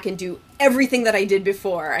back and do everything that I did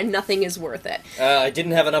before, and nothing is worth it. I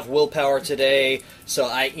didn't have enough willpower today, so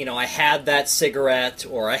I had that cigarette,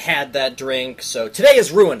 or I had that drink, so today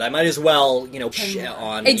is ruined. I might as well,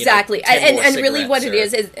 on Exactly. 10 more And really what it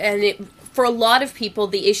cigarettes, is for a lot of people,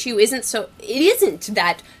 the issue isn't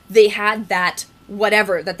that they had that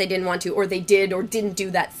whatever that they didn't want to, or they did or didn't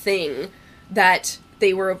do that thing that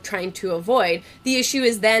they were trying to avoid. The issue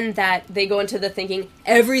is then that they go into the thinking,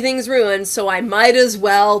 everything's ruined, so I might as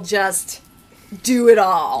well just do it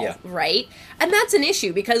all, right? And that's an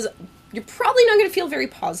issue, because you're probably not going to feel very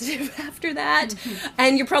positive after that,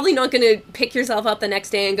 and you're probably not going to pick yourself up the next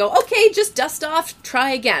day and go, okay, just dust off, try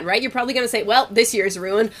again, right? You're probably going to say, well, this year's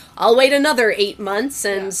ruined, I'll wait another 8 months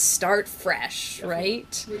and start fresh,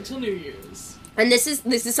 right? Wait till New Year's. And this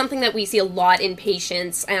is something that we see a lot in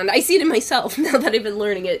patients, and I see it in myself now that I've been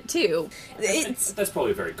learning it too. That's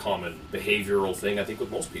probably a very common behavioral thing, I think, with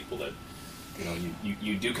most people, that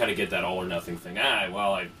you do kind of get that all or nothing thing.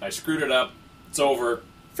 I screwed it up, it's over.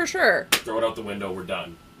 For sure. Throw it out the window, we're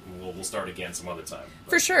done. We'll start again some other time.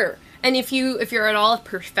 For sure. And if you're at all a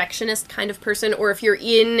perfectionist kind of person, or if you're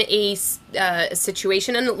in a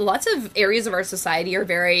situation, and lots of areas of our society are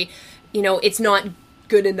very, it's not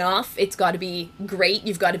good enough, it's got to be great,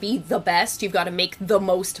 you've got to be the best, you've got to make the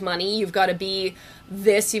most money, you've got to be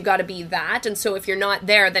this, you've got to be that, and so if you're not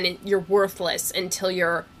there, then you're worthless until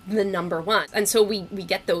you're the number one. And so we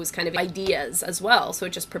get those kind of ideas as well, so it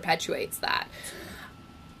just perpetuates that.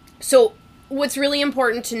 So what's really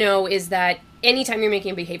important to know is that anytime you're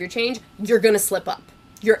making a behavior change, you're going to slip up.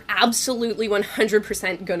 You're absolutely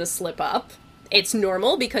 100% going to slip up. It's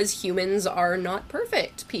normal, because humans are not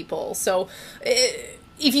perfect people. So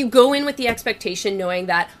if you go in with the expectation knowing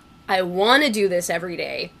that I want to do this every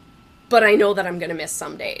day, but I know that I'm going to miss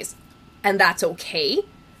some days, and that's okay,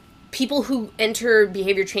 people who enter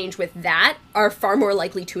behavior change with that are far more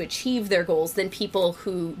likely to achieve their goals than people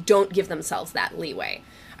who don't give themselves that leeway.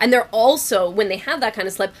 And they're also, when they have that kind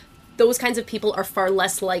of slip, those kinds of people are far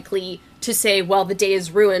less likely to say, well, the day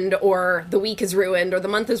is ruined, or the week is ruined, or the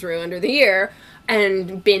month is ruined, or the year,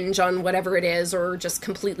 and binge on whatever it is, or just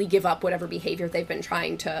completely give up whatever behavior they've been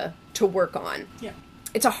trying to work on. Yeah.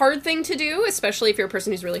 It's a hard thing to do, especially if you're a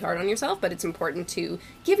person who's really hard on yourself, but it's important to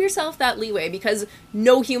give yourself that leeway, because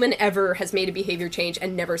no human ever has made a behavior change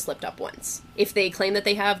and never slipped up once. If they claim that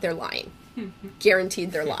they have, they're lying.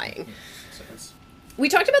 Guaranteed they're lying. We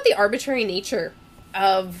talked about the arbitrary nature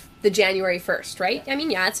of the January 1st, right? I mean,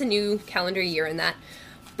 yeah, it's a new calendar year in that.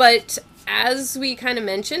 But as we kind of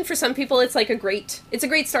mentioned, for some people it's a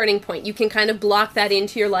great starting point. You can kind of block that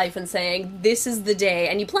into your life and saying, this is the day,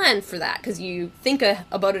 and you plan for that because you think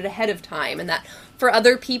about it ahead of time. And that for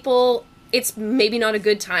other people, it's maybe not a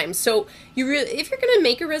good time. So if you're going to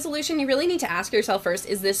make a resolution, you really need to ask yourself first,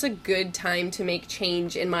 is this a good time to make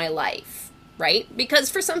change in my life? Right?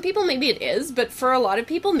 Because for some people, maybe it is, but for a lot of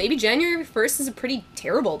people, maybe January 1st is a pretty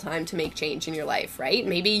terrible time to make change in your life, right?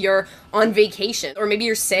 Maybe you're on vacation, or maybe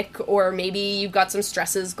you're sick, or maybe you've got some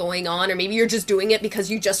stresses going on, or maybe you're just doing it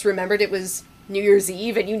because you just remembered it was New Year's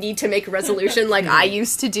Eve and you need to make a resolution like I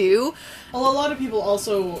used to do. Well, a lot of people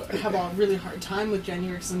also have a really hard time with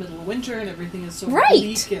January. It's the middle of winter and everything is so Right.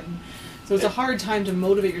 bleak, and so it's a hard time to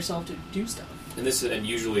motivate yourself to do stuff. And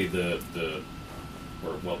usually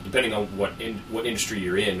depending on what industry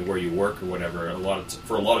you're in, where you work or whatever,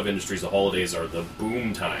 for a lot of industries, the holidays are the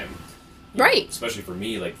boom time. Right. Especially for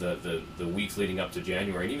me, like the weeks leading up to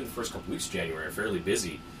January, and even the first couple weeks of January are fairly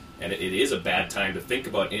busy. And it is a bad time to think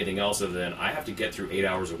about anything else other than, I have to get through 8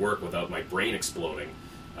 hours of work without my brain exploding.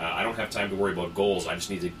 I don't have time to worry about goals. I just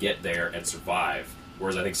need to get there and survive.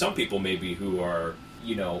 Whereas I think some people maybe who are,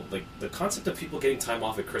 like the concept of people getting time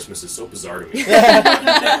off at Christmas is so bizarre to me. I've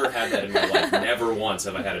never had that in my life. Never once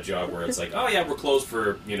have I had a job where it's like, oh yeah, we're closed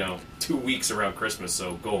for, 2 weeks around Christmas,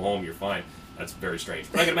 so go home, you're fine. That's very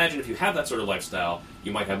strange. But I can imagine if you have that sort of lifestyle,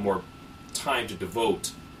 you might have more time to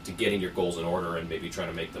devote to getting your goals in order and maybe trying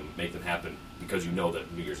to make them happen because you know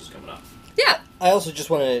that New Year's is coming up. Yeah. I also just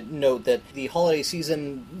want to note that the holiday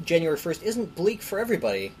season, January 1st, isn't bleak for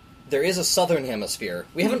everybody. there is a Southern Hemisphere.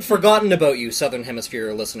 We haven't forgotten about you, Southern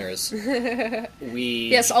Hemisphere listeners.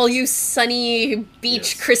 Yes, all you sunny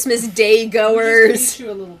beach Yes. Christmas Day We goers. just hate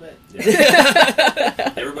you a little bit.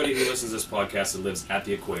 Everybody who listens to this podcast and lives at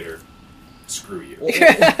the equator, screw you.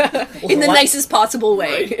 In the nicest possible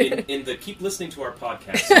way. Right? In the keep listening to our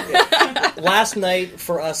podcast. Last night,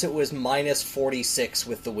 for us, it was minus 46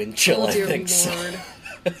 with the wind chill, Oh, I dear think. So. Lord.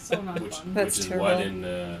 So not Which, fun. That's which is terrible. what in,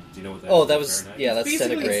 do you know what that Oh, is that in was, Fahrenheit? yeah, that's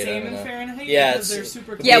Basically the centigrade. I same don't in know. Fahrenheit. Yeah, because it's- they're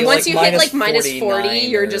super Yeah, cold. Be once like you hit like minus minus 40, 49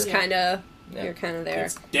 you're or- just Yeah. kind of, Yeah. you're kind of there.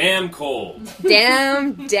 It's damn cold.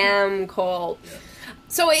 damn cold.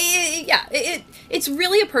 So it's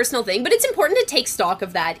really a personal thing, but it's important to take stock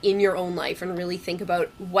of that in your own life and really think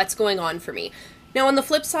about what's going on for me. Now, on the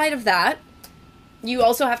flip side of that, you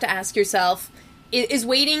also have to ask yourself, is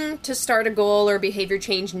waiting to start a goal or behavior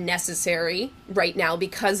change necessary right now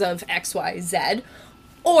because of X, Y, Z?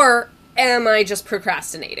 Or am I just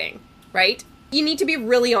procrastinating, right? You need to be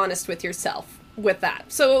really honest with yourself with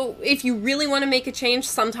that. So if you really want to make a change,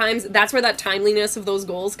 sometimes that's where that timeliness of those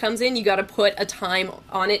goals comes in. You got to put a time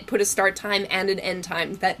on it, put a start time and an end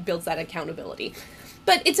time that builds that accountability.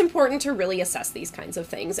 But it's important to really assess these kinds of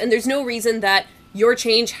things. And there's no reason that your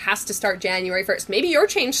change has to start January 1st. Maybe your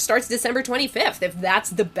change starts December 25th if that's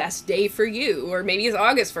the best day for you. Or maybe it's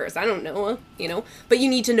August 1st. I don't know, But you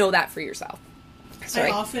need to know that for yourself. Sorry.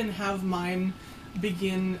 I often have mine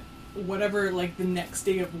begin whatever like the next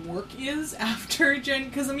day of work is after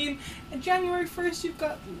because I mean January 1st you've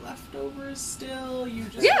got leftovers still, you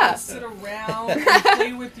just Yeah. sit around and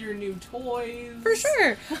play with your new toys. For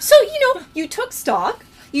sure. So, you took stock.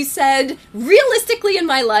 You said, realistically in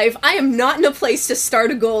my life, I am not in a place to start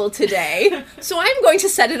a goal today. So I'm going to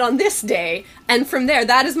set it on this day. And from there,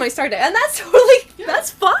 that is my start day. And that's totally,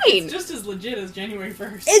 that's fine. It's just as legit as January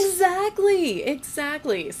 1st.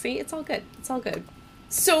 Exactly. See, it's all good. It's all good.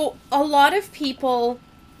 So a lot of people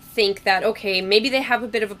think that, okay, maybe they have a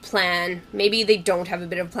bit of a plan. Maybe they don't have a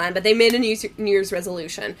bit of a plan, but they made a New Year's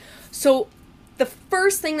resolution. So the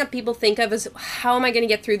first thing that people think of is, how am I going to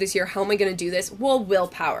get through this year? How am I going to do this? Well,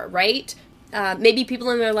 willpower, right? Maybe people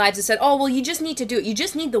in their lives have said, oh, well, you just need to do it. You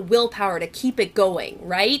just need the willpower to keep it going,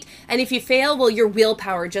 right? And if you fail, well, your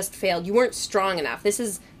willpower just failed. You weren't strong enough. This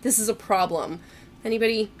is a problem.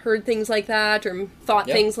 Anybody heard things like that or thought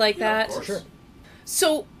Yep. things like Yeah, that? of course. Sure.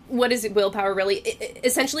 So what is it, willpower really?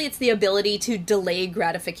 Essentially, it's the ability to delay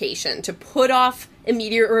gratification, to put off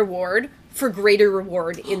immediate reward for greater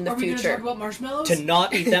reward in the Are we going to future. talk about marshmallows? To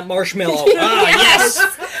not eat that marshmallow. Yes!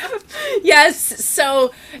 Yes,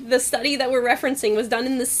 so the study that we're referencing was done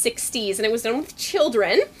in the 60s, and it was done with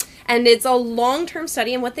children, and it's a long-term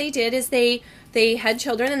study, and what they did is they had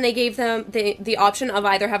children, and they gave them the option of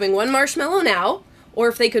either having one marshmallow now, or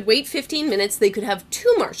if they could wait 15 minutes, they could have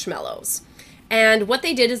 2 marshmallows. And what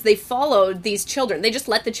they did is they followed these children. They just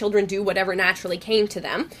let the children do whatever naturally came to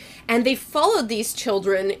them. And they followed these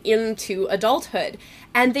children into adulthood.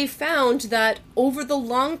 And they found that over the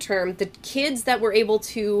long term, the kids that were able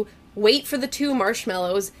to wait for the 2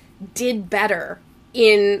 marshmallows did better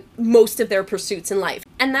in most of their pursuits in life.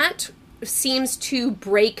 And that seems to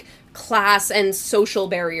break class and social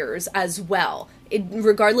barriers as well.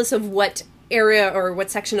 Regardless of what area or what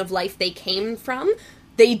section of life they came from,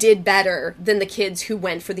 they did better than the kids who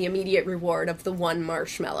went for the immediate reward of the 1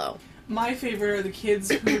 marshmallow. My favorite are the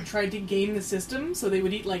kids who tried to game the system, so they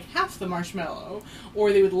would eat like half the marshmallow,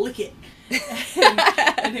 or they would lick it.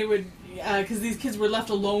 And they would, because these kids were left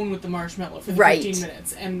alone with the marshmallow for the Right. 15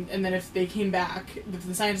 minutes. And then if they came back, if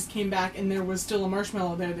the scientists came back and there was still a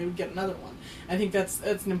marshmallow there, they would get another one. I think that's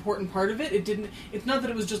an important part of it. It's not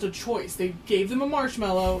that it was just a choice. They gave them a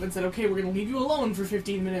marshmallow and said, okay, we're going to leave you alone for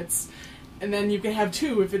 15 minutes. And then you can have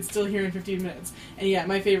 2 if it's still here in 15 minutes. And yeah,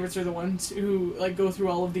 my favorites are the ones who like go through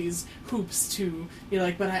all of these hoops to be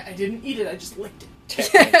like, but I didn't eat it, I just licked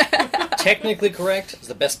it. Technically correct is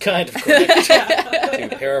the best kind of correct.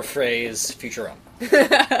 To paraphrase Futurama.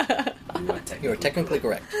 You are technically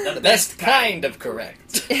correct. The best kind of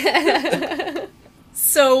correct.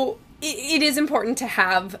 So it is important to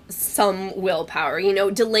have some willpower.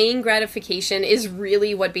 Delaying gratification is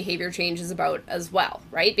really what behavior change is about as well,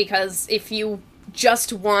 right? Because if you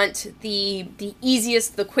just want the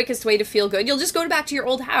easiest, the quickest way to feel good, you'll just go back to your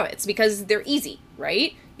old habits because they're easy,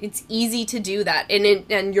 right? It's easy to do that.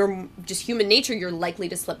 And you're just human nature, you're likely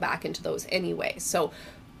to slip back into those anyway. So,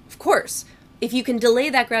 of course, if you can delay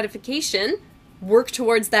that gratification, work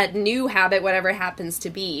towards that new habit, whatever it happens to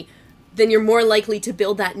be, then you're more likely to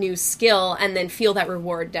build that new skill and then feel that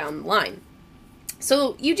reward down the line.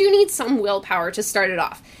 So you do need some willpower to start it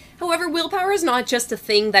off. However, willpower is not just a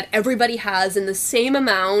thing that everybody has in the same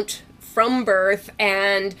amount from birth,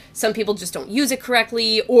 and some people just don't use it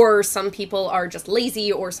correctly, or some people are just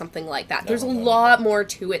lazy, or something like that. There's a lot more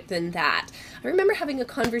to it than that. I remember having a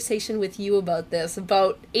conversation with you about this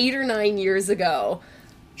about 8 or 9 years ago.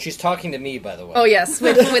 She's talking to me, by the way. Oh, yes,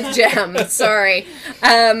 with Jem. Sorry.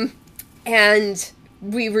 And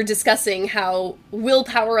we were discussing how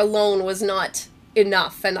willpower alone was not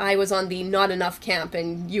enough, and I was on the not enough camp,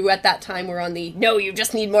 and you at that time were on the no, you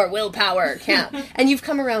just need more willpower camp. And you've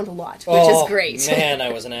come around a lot, which is great. Man,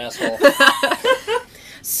 I was an asshole.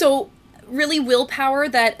 So, really, willpower,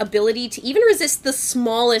 that ability to even resist the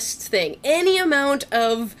smallest thing, any amount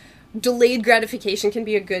of delayed gratification can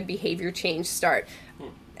be a good behavior change start.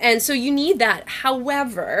 And so you need that.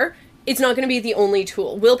 However, it's not going to be the only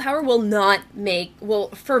tool. Willpower will not make,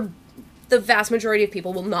 for the vast majority of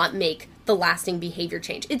people, will not make the lasting behavior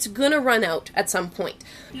change. It's going to run out at some point.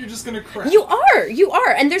 You're just going to crash. You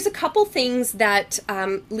are. And there's a couple things that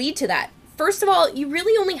lead to that. First of all, you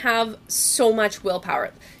really only have so much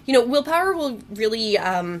willpower. Willpower will really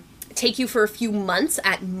take you for a few months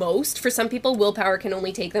at most. For some people, willpower can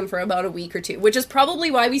only take them for about a week or two, which is probably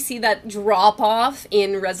why we see that drop off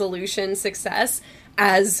in resolution success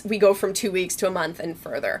as we go from 2 weeks to a month and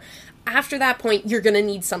further. After that point, you're going to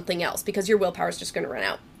need something else because your willpower is just going to run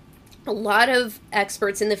out. A lot of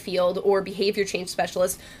experts in the field or behavior change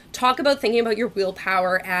specialists talk about thinking about your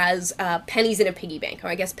willpower as pennies in a piggy bank.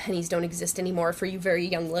 I guess pennies don't exist anymore for you very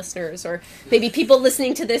young listeners, or maybe people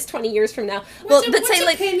listening to this 20 years from now. What's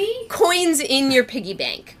a penny? Coins in your piggy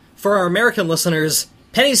bank. For our American listeners,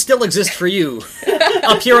 pennies still exist for you.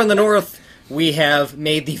 Up here in the north, we have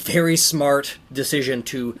made the very smart decision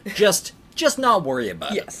to just not worry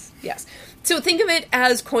about it. Yes. So think of it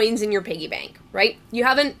as coins in your piggy bank, right? You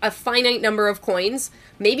have a finite number of coins.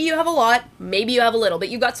 Maybe you have a lot, maybe you have a little, but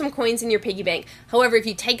you've got some coins in your piggy bank. However, if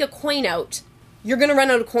you take a coin out, you're going to run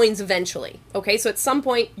out of coins eventually, okay? So at some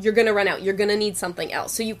point, you're going to run out. You're going to need something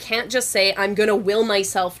else. So you can't just say, I'm going to will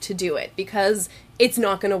myself to do it, because it's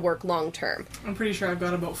not going to work long term. I'm pretty sure I've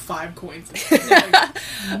got about 5 coins.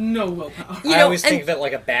 No willpower. I always think of it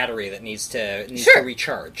like a battery that needs to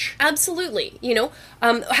recharge. Absolutely.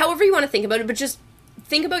 However you want to think about it, but just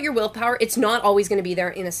think about your willpower. It's not always going to be there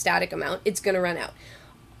in a static amount. It's going to run out.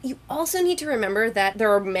 You also need to remember that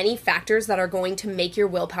there are many factors that are going to make your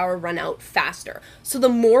willpower run out faster. So the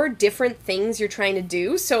more different things you're trying to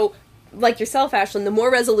do, so like yourself, Ashlyn, the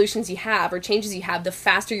more resolutions you have or changes you have, the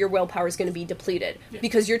faster your willpower is going to be depleted. Yeah.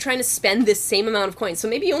 Because you're trying to spend this same amount of coins. So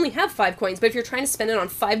maybe you only have 5 coins, but if you're trying to spend it on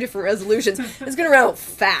 5 different resolutions, it's going to run out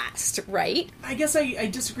fast, right? I guess I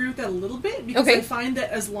disagree with that a little bit, because I find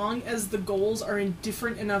that as long as the goals are in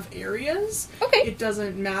different enough areas, it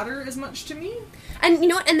doesn't matter as much to me. And you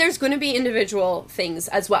know what? And there's going to be individual things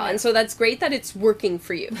as well. And so that's great that it's working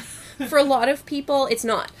for you. For a lot of people, it's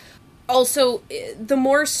not. Also, the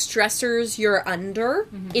more stressors you're under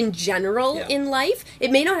in general in life,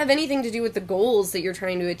 it may not have anything to do with the goals that you're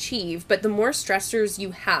trying to achieve, but the more stressors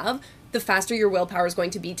you have, the faster your willpower is going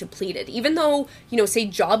to be depleted. Even though, say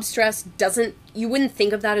job stress you wouldn't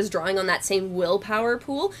think of that as drawing on that same willpower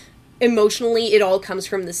pool. Emotionally, it all comes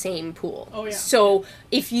from the same pool. Oh, yeah. So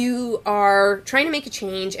if you are trying to make a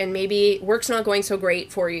change and maybe work's not going so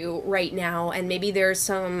great for you right now, and maybe there's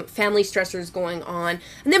some family stressors going on,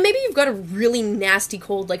 and then maybe you've got a really nasty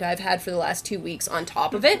cold like I've had for the last 2 weeks on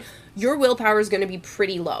top of it, your willpower is going to be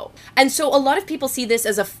pretty low. And so a lot of people see this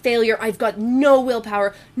as a failure. I've got no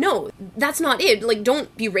willpower. No, that's not it.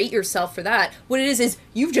 Don't berate yourself for that. What it is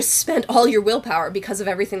you've just spent all your willpower because of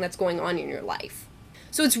everything that's going on in your life.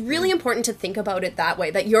 So it's really important to think about it that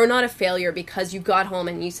way, that you're not a failure because you got home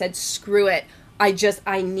and you said, screw it, I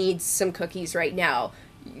need some cookies right now.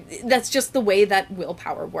 That's just the way that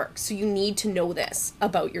willpower works. So you need to know this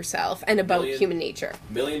about yourself and about human nature.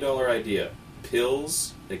 $1 million idea.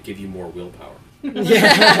 Pills that give you more willpower.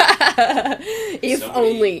 If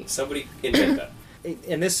only. Somebody invent that.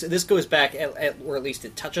 And this goes back, or at least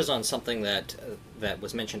it touches on something that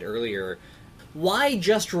was mentioned earlier. Why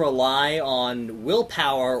just rely on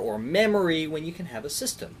willpower or memory when you can have a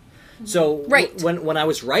system? So when I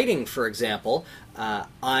was writing, for example,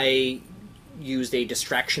 I used a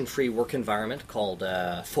distraction-free work environment called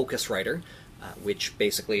Focuswriter, which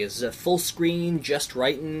basically is a full screen, just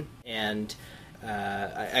writing, and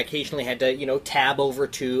I occasionally had to, tab over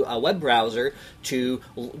to a web browser to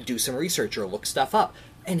do some research or look stuff up.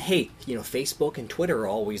 And hey, Facebook and Twitter are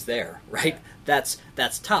always there, right? That's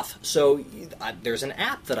tough. So there's an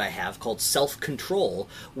app that I have called Self-Control,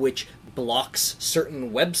 which blocks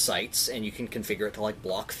certain websites, and you can configure it to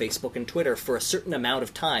block Facebook and Twitter for a certain amount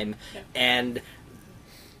of time. Yeah. And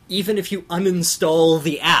even if you uninstall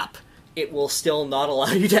the app, it will still not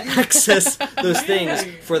allow you to access those things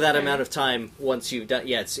Really? for that Okay. amount of time once you've done.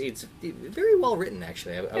 Yeah, it's very well written,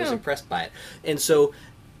 actually. I was Yeah. impressed by it. And so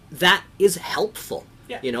that is helpful.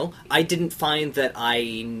 Yeah. You know, I didn't find that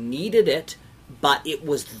I needed it, but it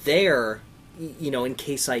was there, you know, in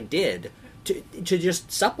case I did, to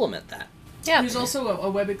just supplement that. Yeah. There's also a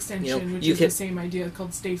web extension, You know, which you is can- the same idea,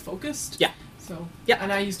 called Stay Focused. Yeah. So, Yeah.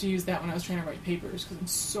 and I used to use that when I was trying to write papers because I'm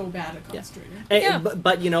so bad at Yeah. concentrating. Yeah.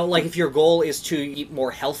 But, you know, like if your goal is to eat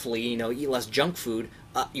more healthily, you know, eat less junk food,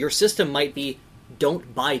 your system might be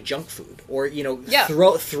don't buy junk food, or, you know, Yeah.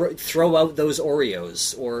 throw out those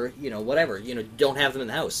Oreos, or, you know, whatever, you know, don't have them in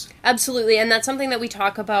the house. Absolutely, and that's something that we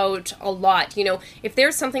talk about a lot. You know, if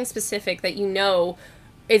there's something specific that you know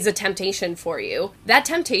is a temptation for you, that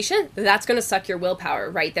temptation, that's going to suck your willpower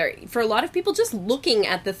right there. For a lot of people, just looking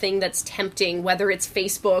at the thing that's tempting, whether it's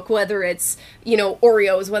Facebook, whether it's, you know,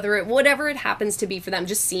 Oreos, whatever it happens to be for them,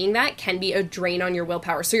 just seeing that can be a drain on your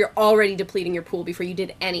willpower. So you're already depleting your pool before you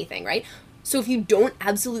did anything, right? So if you don't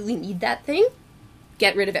absolutely need that thing,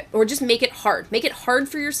 get rid of it. Or just make it hard. Make it hard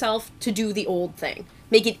for yourself to do the old thing.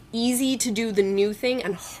 Make it easy to do the new thing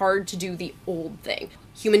and hard to do the old thing.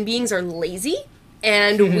 Human beings are lazy,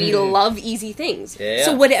 and we love easy things. Yeah.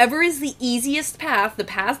 So whatever is the easiest path, the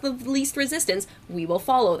path of least resistance, we will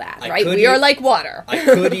follow that, I right? could We are eat- like water. I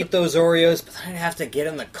could eat those Oreos, but then I'd have to get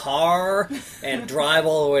in the car and drive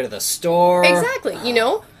all the way to the store. Exactly, you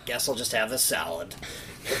know? Guess I'll just have the salad.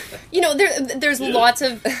 You know, there's lots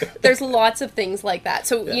of things like that.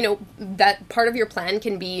 So, Yeah. you know, that part of your plan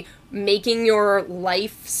can be making your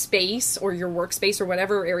life space or your workspace or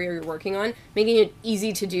whatever area you're working on, making it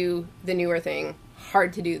easy to do the newer thing,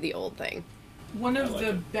 hard to do the old thing. One of like the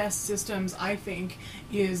it. best systems, I think,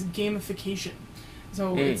 is gamification.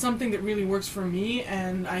 So Hmm. it's something that really works for me,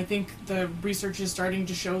 and I think the research is starting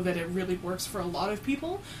to show that it really works for a lot of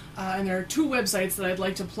people. And there are two websites that I'd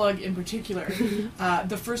like to plug in particular.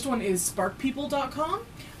 The first one is sparkpeople.com.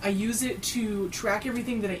 I use it to track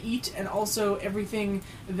everything that I eat and also everything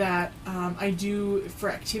that I do for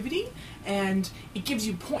activity, and it gives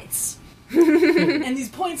you points. And these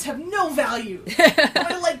points have no value. But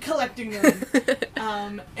I like collecting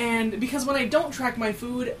them. And because when I don't track my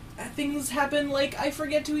food, things happen like I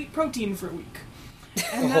forget to eat protein for a week.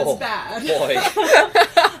 And that's Oh, bad. Boy.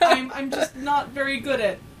 I'm just not very good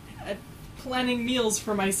at planning meals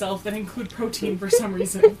for myself that include protein for some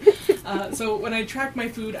reason. So when I track my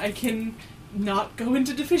food, I can not go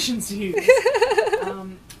into deficiencies.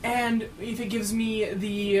 And if it gives me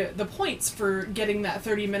the points for getting that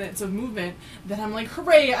 30 minutes of movement, then I'm like,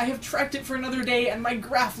 hooray, I have tracked it for another day and my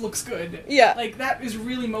graph looks good. Yeah. Like, that is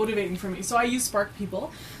really motivating for me. So I use Spark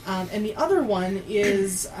People. And the other one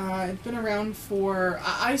is, it's been around for,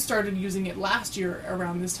 I started using it last year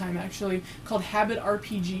around this time actually, called Habit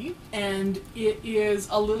RPG. And it is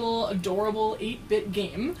a little adorable 8-bit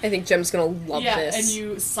game. I think Jem's gonna love Yeah, this. and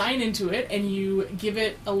you sign into it, and you give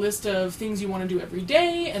it a list of things you want to do every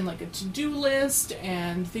day, and like a to-do list,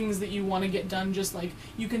 and things that you want to get done. Just like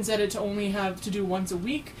you can set it to only have to do once a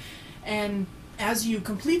week, and as you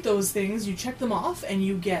complete those things, you check them off, and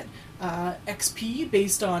you get XP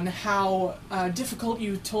based on how difficult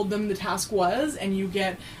you told them the task was, and you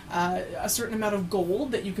get a certain amount of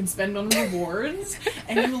gold that you can spend on rewards,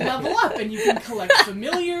 and you level up, and you can collect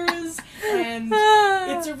familiars, and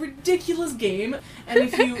it's a ridiculous game. And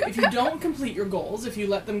if you don't complete your goals, if you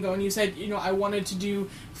let them go and you said, you know, I wanted to do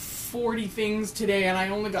 40 things today and I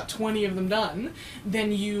only got 20 of them done,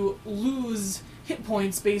 then you lose hit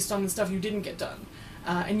points based on the stuff you didn't get done.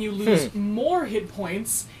 And you lose more hit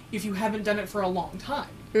points if you haven't done it for a long time.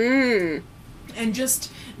 And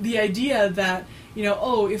just the idea that, you know,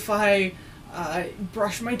 oh, if I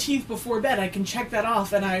brush my teeth before bed, I can check that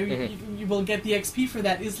off, and you will get the XP for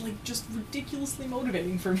that, is like just ridiculously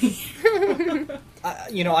motivating for me.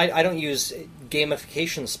 You know, I don't use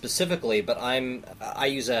gamification specifically, but I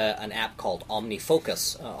use an app called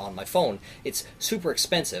OmniFocus on my phone. It's super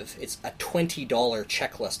expensive. It's a $20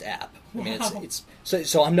 checklist app. I mean, Wow. it's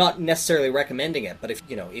so I'm not necessarily recommending it, but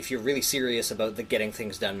if you're really serious about the getting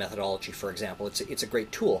things done methodology, for example, it's a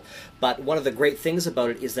great tool. But one of the great things about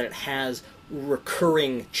it is that it has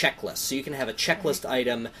recurring checklists. So you can have a checklist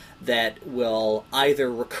item that will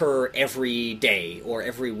either recur every day or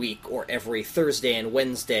every week or every Thursday and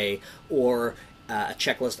Wednesday, or a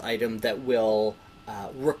checklist item that will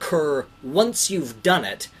recur once you've done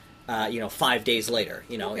it, 5 days later.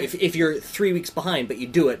 You know, Okay. if you're 3 weeks behind but you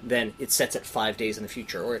do it, then it sets it 5 days in the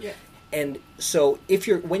future. Yeah. And so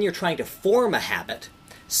when you're trying to form a habit,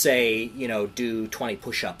 say, do 20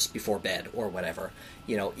 push-ups before bed or whatever.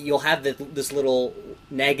 You'll have this little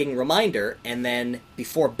nagging reminder, and then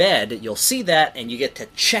before bed, you'll see that, and you get to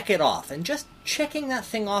check it off. And just checking that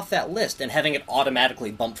thing off that list and having it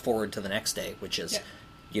automatically bump forward to the next day, which is,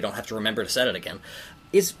 you don't have to remember to set it again,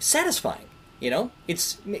 is satisfying.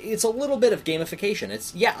 It's a little bit of gamification.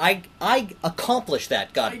 It's, I accomplished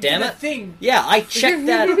that, God damn it. That thing. Yeah, I checked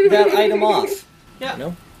that item off.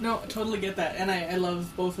 Yeah. No, I totally get that. And I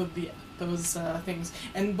love both of those things.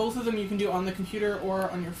 And both of them you can do on the computer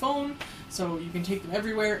or on your phone, so you can take them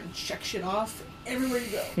everywhere and check shit off everywhere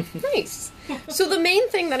you go. Nice. So the main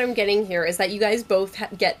thing that I'm getting here is that you guys both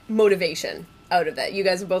get motivation out of it. You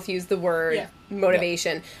guys have both used the word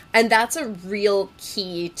motivation. Yeah. And that's a real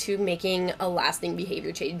key to making a lasting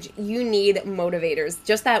behavior change. You need motivators.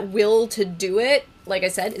 Just that will to do it, like I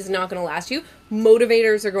said, is not going to last you.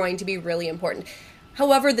 Motivators are going to be really important.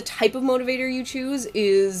 However, the type of motivator you choose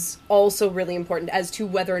is also really important as to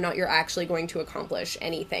whether or not you're actually going to accomplish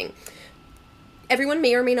anything. Everyone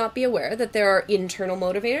may or may not be aware that there are internal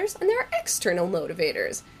motivators and there are external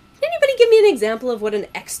motivators. Can anybody give me an example of what an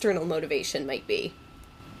external motivation might be?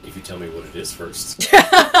 If you tell me what it is first.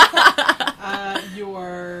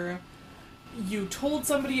 You told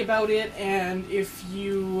somebody about it, and if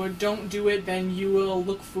you don't do it, then you will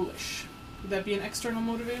look foolish. Would that be an external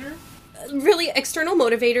motivator? Really, external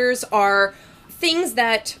motivators are things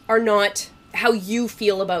that are not how you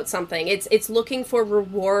feel about something. It's looking for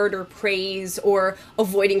reward or praise or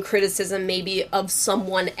avoiding criticism maybe of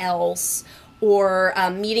someone else or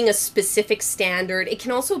meeting a specific standard. It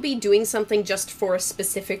can also be doing something just for a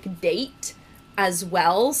specific date as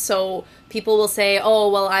well. So people will say,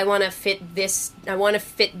 oh, well, I want to fit this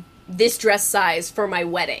dress size for my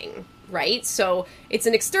wedding, right? So it's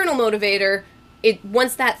an external motivator.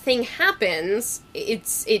 Once that thing happens,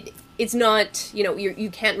 it's not, you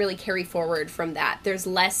can't really carry forward from that. There's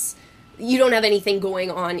less, you don't have anything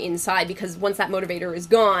going on inside, because once that motivator is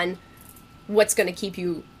gone, what's going to keep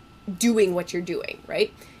you doing what you're doing,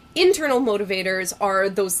 right? Internal motivators are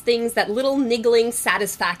those things, that little niggling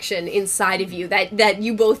satisfaction inside of you that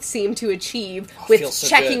you both seem to achieve with so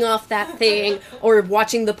checking good. off that thing or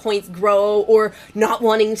watching the points grow or not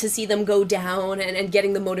wanting to see them go down and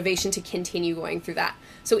getting the motivation to continue going through that.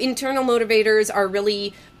 So internal motivators are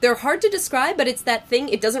really, they're hard to describe, but it's that thing.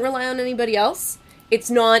 It doesn't rely on anybody else.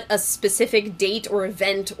 It's not a specific date or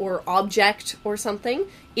event or object or something.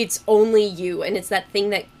 It's only you, and it's that thing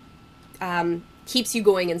that keeps you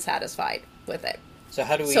going and satisfied with it. So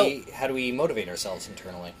how do we motivate ourselves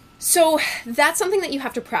internally? So that's something that you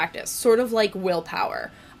have to practice, sort of like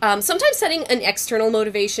willpower. Sometimes setting an external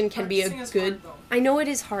motivation can be a good... Hard, I know it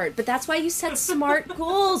is hard, but that's why you set SMART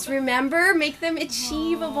goals, remember? Make them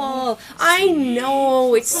achievable. I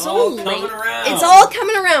know, it's so late. It's all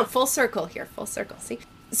coming around. Full circle here, full circle, see?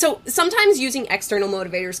 So sometimes using external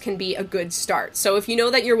motivators can be a good start. So if you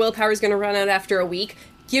know that your willpower is going to run out after a week,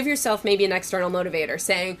 give yourself maybe an external motivator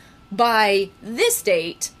saying, by this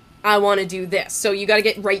date, I want to do this. So you got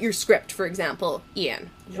to write your script, for example, Ian,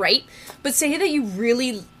 right? But say that you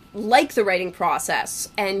really like the writing process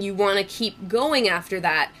and you want to keep going after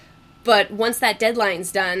that, but once that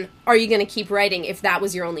deadline's done, are you going to keep writing if that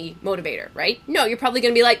was your only motivator, right? No, you're probably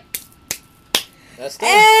going to be like, That's done.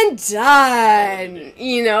 and done.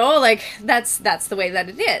 That's the way that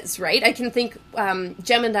it is, right? I can think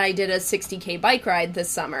Jem and I did a 60K bike ride this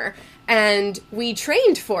summer, and we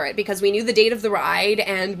trained for it because we knew the date of the ride,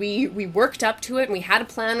 and we worked up to it, and we had a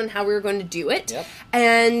plan on how we were going to do it. Yep.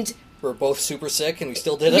 And we're both super sick, and we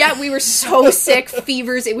still did it. yeah, we were so sick,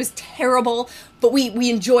 fevers, it was terrible, but we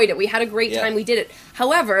enjoyed it. We had a great time, we did it.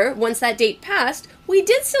 However, once that date passed, we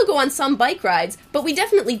did still go on some bike rides, but we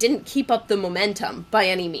definitely didn't keep up the momentum by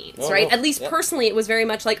any means, right? No. At least personally, it was very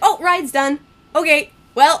much like, oh, ride's done. Okay,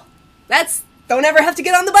 well, don't ever have to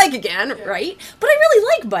get on the bike again, right? But I really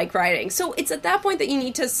like bike riding. So it's at that point that you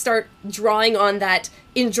need to start drawing on that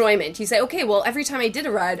enjoyment. You say, okay, well, every time I did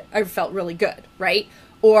a ride, I felt really good, right?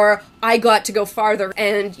 Or I got to go farther,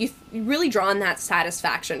 and you really draw on that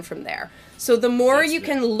satisfaction from there. So the more you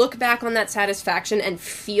can look back on that satisfaction and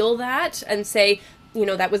feel that and say,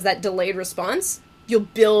 that was that delayed response, you'll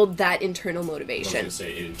build that internal motivation. I was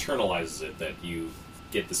going to say, it internalizes it, that you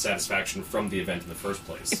get the satisfaction from the event in the first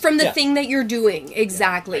place. From the thing that you're doing,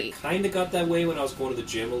 exactly. I kind of got that way when I was going to the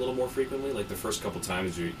gym a little more frequently. Like the first couple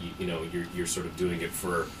times, you're sort of doing it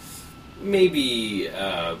for maybe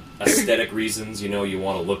aesthetic reasons. You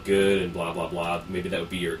want to look good and blah blah blah. Maybe that would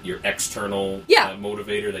be your external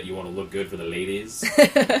motivator, that you want to look good for the ladies,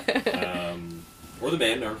 or the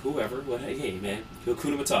men, or whoever. Hey man,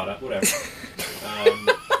 Hakuna Matata, whatever.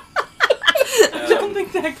 don't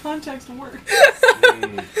think that context works.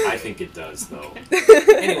 I think it does, though.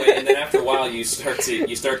 Anyway, and then after a while, you start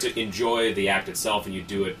to enjoy the act itself, and you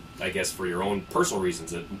do it, I guess, for your own personal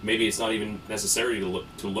reasons. That maybe it's not even necessary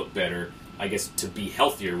to look better. I guess to be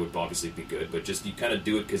healthier would obviously be good, but just you kind of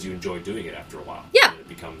do it because you enjoy doing it after a while. Yeah. And it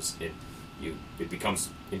becomes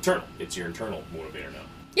internal. It's your internal motivator now.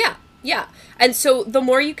 Yeah. Yeah. And so the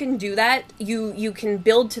more you can do that, you can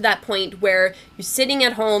build to that point where you're sitting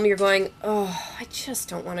at home, you're going, oh, I just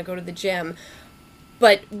don't want to go to the gym.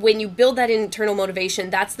 But when you build that internal motivation,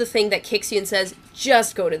 that's the thing that kicks you and says,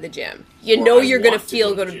 just go to the gym. You know you're going to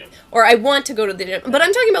feel good. Or I want to go to the gym. But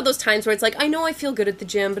I'm talking about those times where it's like, I know I feel good at the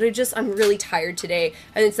gym, but I'm really tired today.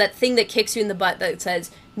 And it's that thing that kicks you in the butt that says,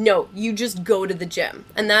 no, you just go to the gym.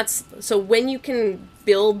 And so when you can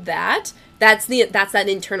build that, that's that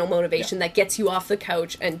internal motivation that gets you off the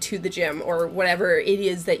couch and to the gym or whatever it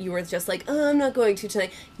is that you were just like, oh, I'm not going to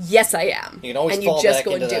tonight. Yes, I am. You can always and fall you just back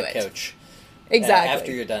go into and do that it. couch. Exactly.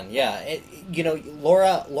 After you're done, yeah.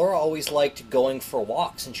 Laura always liked going for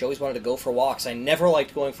walks, and she always wanted to go for walks. I never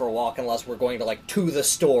liked going for a walk unless we're going to the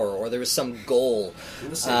store or there was some goal. In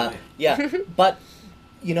the same way. Yeah, but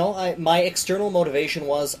my external motivation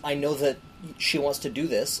was I know that she wants to do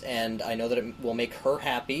this, and I know that it will make her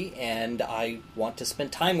happy, and I want to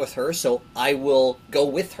spend time with her, so I will go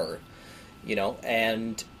with her.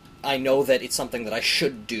 And I know that it's something that I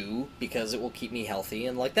should do because it will keep me healthy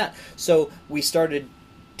and like that. So we started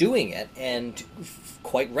doing it, and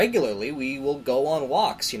quite regularly we will go on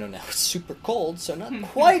walks. Now it's super cold, so not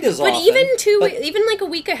quite as often. But even like a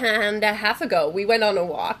week and a half ago, we went on a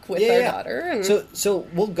walk with our daughter. And So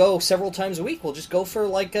we'll go several times a week. We'll just go for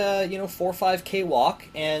like a 4 or 5K walk,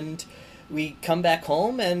 and we come back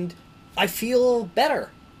home, and I feel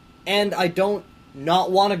better, and I don't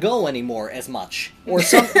not want to go anymore as much. Or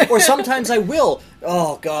sometimes I will.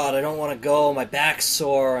 Oh God, I don't want to go. My back's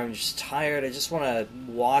sore. I'm just tired. I just want to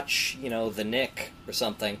watch, The Nick or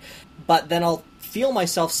something. But then I'll feel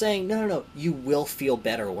myself saying, no, you will feel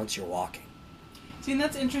better once you're walking. See, and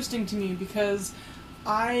that's interesting to me because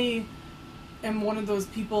I am one of those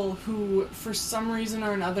people who, for some reason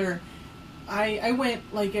or another, I went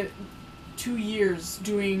 2 years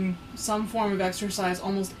doing some form of exercise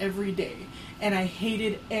almost every day. And I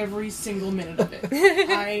hated every single minute of it.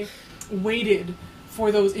 I waited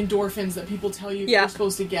for those endorphins that people tell you you're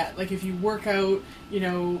supposed to get. Like if you work out,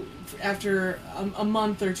 after a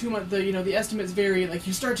month or 2 months, the estimates vary. Like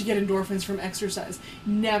you start to get endorphins from exercise.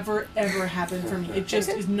 Never ever happened for me. It just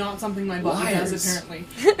is not something my body does apparently.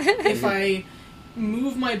 If I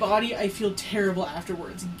move my body, I feel terrible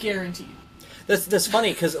afterwards, guaranteed. That's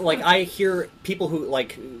funny because I hear people who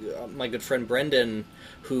my good friend Brendan,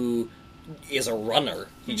 who is a runner.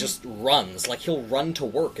 He just runs. He'll run to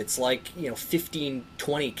work. It's 15,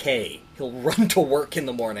 20K. He'll run to work in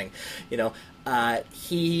the morning.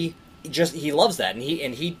 He loves that, and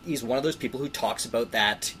he's one of those people who talks about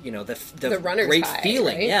that. The runner's great high,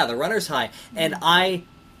 feeling. right? Yeah, the runner's high. And I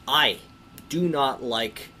do not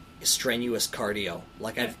like strenuous cardio.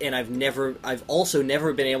 I've also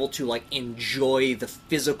never been able to enjoy the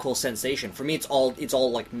physical sensation. For me, it's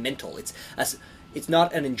all mental. It's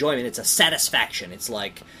not an enjoyment, it's a satisfaction. It's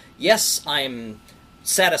yes, I'm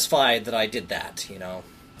satisfied that I did that,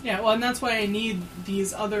 Yeah, well, and that's why I need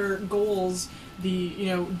these other goals,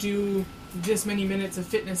 do this many minutes of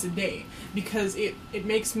fitness a day, because it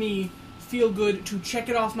makes me feel good to check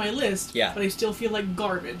it off my list, but I still feel like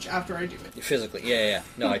garbage after I do it. Physically, yeah.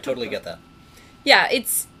 No, I totally get that. Yeah,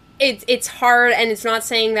 it's hard, and it's not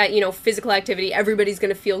saying that, physical activity, everybody's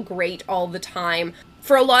going to feel great all the time.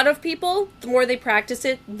 For a lot of people, the more they practice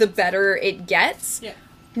it, the better it gets. Yeah.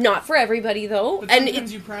 Not for everybody, though. But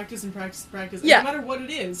sometimes you practice and practice. Yeah. No matter what it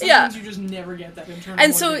is, sometimes you just never get that internal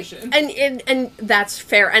motivation. And that's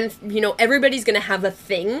fair. And, everybody's going to have a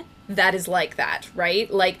thing that is like that, right?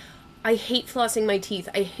 I hate flossing my teeth.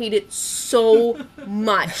 I hate it so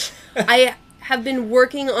much. I have been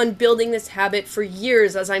working on building this habit for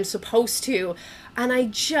years, as I'm supposed to, and I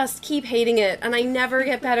just keep hating it, and I never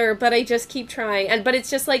get better, but I just keep trying. But it's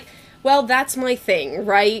just well, that's my thing,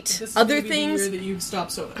 right? This Other things things. The year that you stop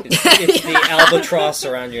soda. It's the albatross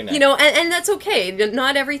around your neck. And that's okay.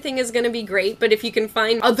 Not everything is going to be great, but if you can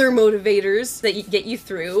find other motivators that get you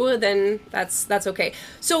through, then that's okay.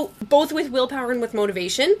 So both with willpower and with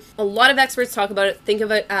motivation, a lot of experts talk about it. Think of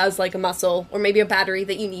it as like a muscle or maybe a battery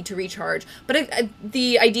that you need to recharge. But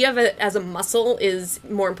the idea of it as a muscle is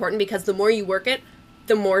more important because the more you work it,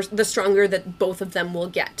 the stronger that both of them will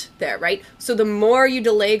get there, right? So the more you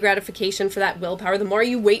delay gratification for that willpower, the more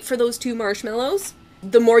you wait for those 2 marshmallows,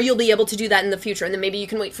 the more you'll be able to do that in the future. And then maybe you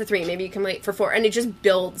can wait for 3, maybe you can wait for 4. And it just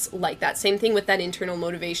builds like that. Same thing with that internal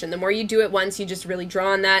motivation. The more you do it once, you just really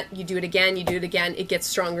draw on that. You do it again, it gets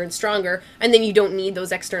stronger and stronger. And then you don't need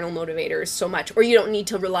those external motivators so much. Or you don't need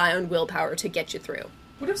to rely on willpower to get you through.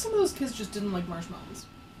 What if some of those kids just didn't like marshmallows?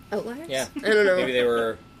 Outliers? Yeah. I don't know. Maybe they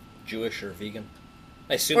were Jewish or vegan.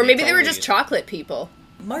 I assume Or maybe they were probably just used- chocolate people.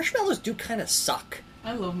 Marshmallows do kind of suck.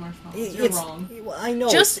 I love marshmallows. You're wrong. I know.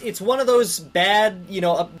 Just- it's one of those bad,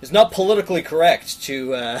 it's not politically correct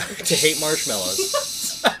to hate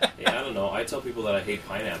marshmallows. Yeah, I don't know. I tell people that I hate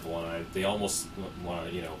pineapple, and they almost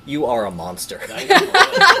want to, You are a monster. I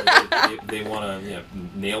know, they want to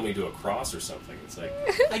nail me to a cross or something. It's like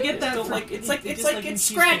I get that. don't for- like it's like you it's just like in it's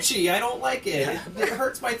cheesecake. scratchy. I don't like it. It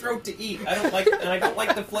hurts my throat to eat. I don't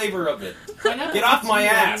like the flavor of it. Pineapple Get off eats my you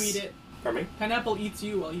while ass. You eat it. Pardon me? Pineapple eats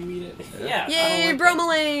you while you eat it. Yeah. Yay, I don't like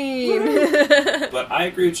bromelain! But I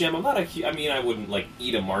agree with Jim. I'm not I wouldn't like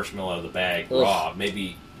eat a marshmallow out of the bag Ugh. raw.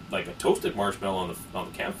 Maybe like a toasted marshmallow on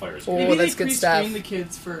the campfire. Oh, Maybe that's they good stuff. pre-screen the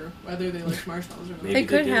kids for whether they like marshmallows or not. Maybe They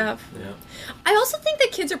could did. have. Yeah. I also think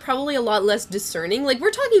that kids are probably a lot less discerning. Like,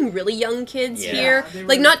 we're talking really young kids Yeah. here. They were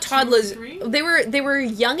Like, not 2 or toddlers. 3? They were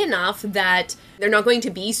young enough that they're not going to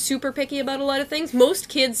be super picky about a lot of things. Most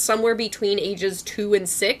kids somewhere between ages 2 and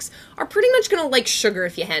 6 are pretty much going to like sugar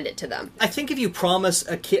if you hand it to them. I think if you promise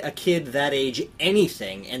a kid that age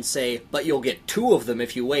anything and say, but you'll get 2 of them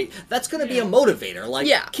if you wait, that's going to be a motivator. Like,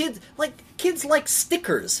 Yeah. kids like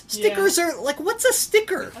stickers. Stickers are, like, what's a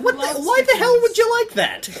sticker? I Why love the hell stickers. would you like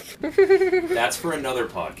that? That's for another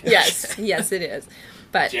podcast. Yes, it is.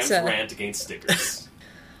 But Jim's rant against stickers.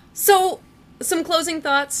 So, some closing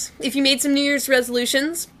thoughts. If you made some New Year's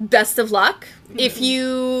resolutions, best of luck. If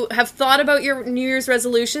you have thought about your New Year's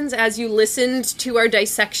resolutions as you listened to our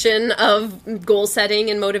dissection of goal setting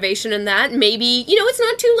and motivation and that, maybe, it's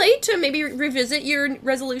not too late to maybe revisit your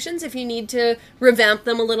resolutions if you need to revamp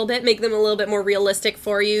them a little bit, make them a little bit more realistic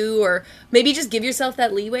for you, or maybe just give yourself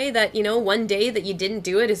that leeway that, one day that you didn't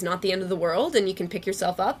do it is not the end of the world and you can pick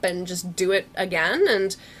yourself up and just do it again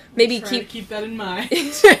and maybe Try to keep that in mind.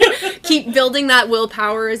 keep building that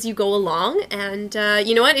willpower as you go along. And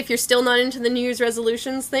you know what? If you're still not into the New Year's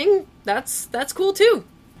resolutions thing, that's cool too.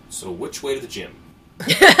 So which way to the gym?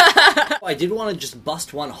 I did want to just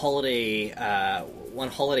bust one holiday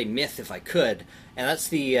myth if I could, and that's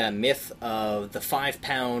the myth of the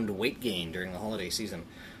 5-pound weight gain during the holiday season.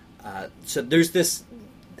 So there's this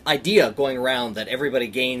idea going around that everybody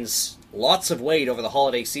gains lots of weight over the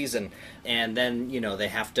holiday season, and then they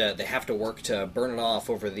have to work to burn it off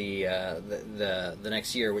over the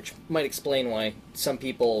next year, which might explain why some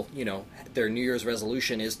people their New Year's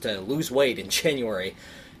resolution is to lose weight in January.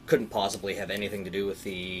 Couldn't possibly have anything to do with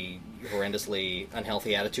the horrendously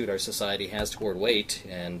unhealthy attitude our society has toward weight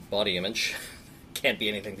and body image. Can't be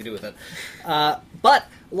anything to do with it. But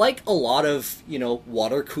like a lot of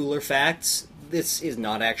water cooler facts, this is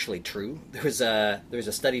not actually true. There was a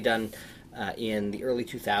study done in the early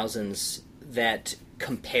 2000s that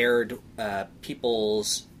compared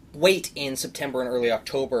people's weight in September and early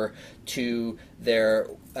October to their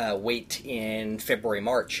weight in February,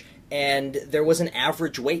 March. And there was an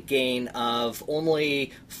average weight gain of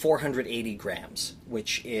only 480 grams,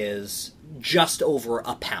 which is just over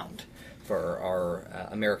a pound for our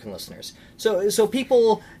American listeners. So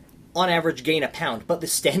people on average gain a pound, but the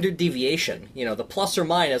standard deviation, the plus or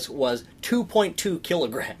minus, was 2.2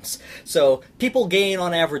 kilograms. So people gain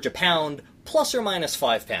on average a pound, plus or minus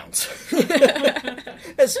 5 pounds.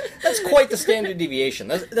 That's quite the standard deviation.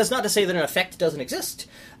 That's not to say that an effect doesn't exist.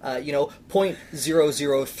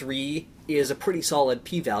 0.003 is a pretty solid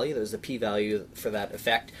p-value. There's the p-value for that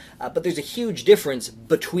effect. But there's a huge difference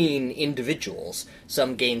between individuals.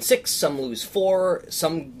 Some gain 6, some lose 4,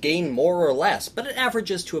 some gain more or less, but it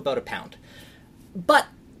averages to about a pound. But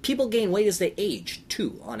people gain weight as they age,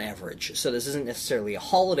 too, on average. So this isn't necessarily a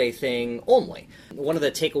holiday thing only. One of the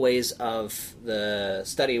takeaways of the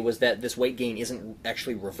study was that this weight gain isn't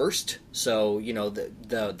actually reversed. So,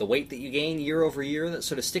 the weight that you gain year over year, that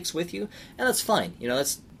sort of sticks with you, and that's fine.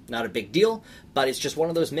 That's not a big deal, but it's just one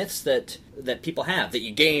of those myths that people have, that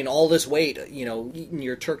you gain all this weight, eating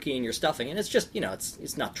your turkey and your stuffing, and it's just,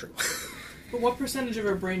 it's not true. But what percentage of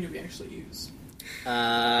our brain do we actually use?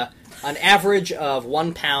 An average of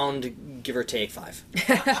 1 pound, give or take 5.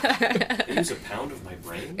 I use a pound of my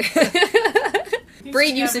brain?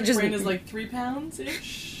 Brain usage is... brain is like 3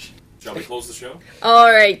 pounds-ish. Shall we close the show?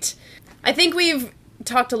 All right. I think we've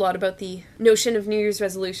talked a lot about the notion of New Year's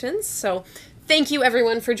resolutions, so Thank you,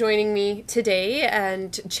 everyone, for joining me today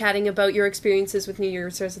and chatting about your experiences with New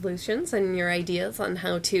Year's resolutions and your ideas on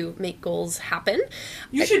how to make goals happen.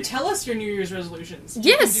 You should tell us your New Year's resolutions. Yes.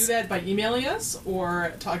 You can do that by emailing us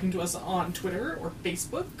or talking to us on Twitter or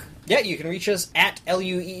Facebook. Yeah, you can reach us at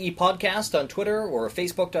LUEE Podcast on Twitter or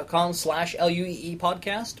facebook.com/LUEE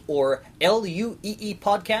Podcast or LUEE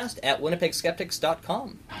Podcast at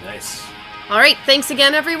winnipegskeptics.com. Nice. All right, thanks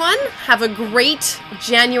again, everyone. Have a great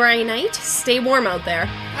January night. Stay warm out there.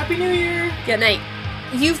 Happy New Year! Good night.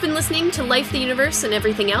 You've been listening to Life, the Universe, and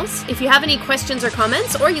Everything Else. If you have any questions or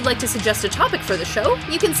comments, or you'd like to suggest a topic for the show,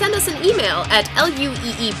 you can send us an email at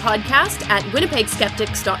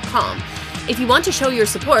lueepodcast@winnipegskeptics.com. If you want to show your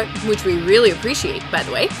support, which we really appreciate, by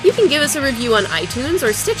the way, you can give us a review on iTunes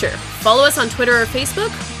or Stitcher, follow us on Twitter or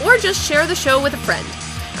Facebook, or just share the show with a friend.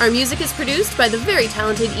 Our music is produced by the very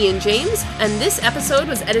talented Ian James, and this episode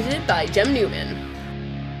was edited by Jem Newman.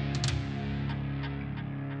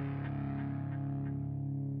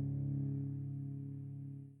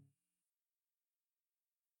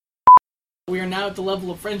 We are now at the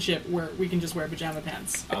level of friendship where we can just wear pajama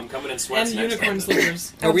pants. I'm coming in sweats And next unicorn time.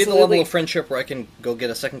 slippers. Are we at the Absolutely. level of friendship where I can go get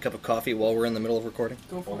a second cup of coffee while we're in the middle of recording?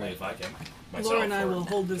 Go for Only it. if I can. Myself Laura and I or- will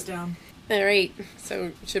hold this down. All right,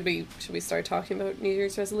 so should we start talking about New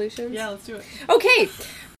Year's resolutions? Yeah, let's do it. Okay.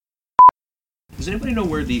 Does anybody know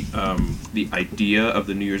where the idea of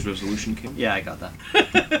the New Year's resolution came? Yeah, I got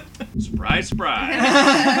that. Surprise,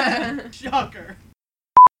 surprise! Shocker.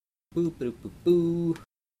 Boo, boo, boo, boo.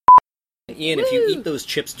 Ian, if you eat those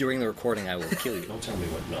chips during the recording, I will kill you. Don't tell me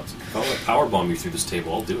what nuts. If I want to powerbomb you through this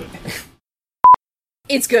table, I'll do it.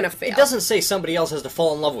 It's gonna fail. It doesn't say somebody else has to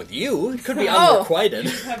fall in love with you. It could be Oh. unrequited.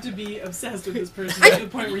 You have to be obsessed with this person to the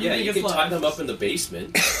point where you Yeah, think you it's can tie love. them up in the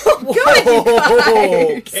basement. Okay.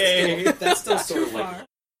 That's still sort of Too like... far.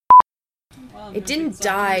 Well, I'm It gonna didn't take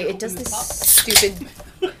some time die. to It does open this up. stupid...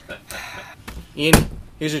 Ian,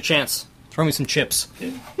 here's your chance. Throw me some chips.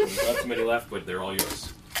 We've got too many left, but they're all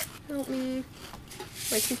yours. Help me.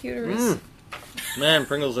 My computer is... Man,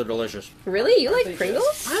 Pringles are delicious. Really? You like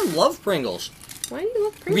Pringles? I love Pringles. Why do you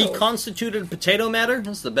love Pringles? Reconstituted potato matter?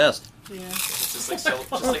 That's the best. Yeah. It's just like,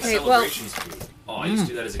 just like Okay, well- celebrations food. Oh, I used to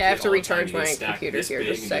do that as a kid. Okay, I have to all the time. recharge You get my stacked computer this here big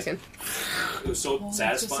just a and second. It was so it's just such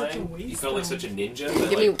a satisfying. You waste, felt like though. such a ninja, but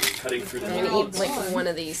Give me- like cutting through the I'm They're gonna all eat, like, gone. one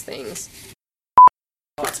of these things.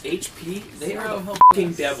 Oh, it's HP. They are So the helpless.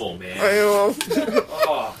 fucking devil, man. I know.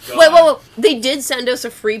 Oh, God. Wait. They did send us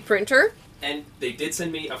a free printer. And they did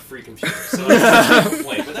send me a free computer, so I can't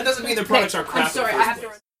complain. But that doesn't mean their products are crap. I'm sorry, in I the have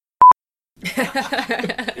first to... place.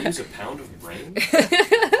 They use a pound of brain?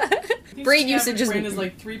 Brain usage is- brain is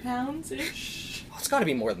like 3 pounds-ish. Oh, it's got to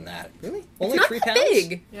be more than that. Really? Only Not 3 that pounds?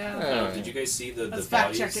 big. Yeah. Oh. Did you guys see the Let's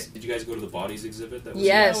fact check bodies? it. Did you guys go to the bodies exhibit? That was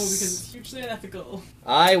Yes. No, because it's hugely unethical.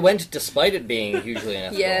 I went despite it being hugely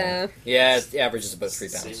unethical. Yeah. Yeah, it averages about 3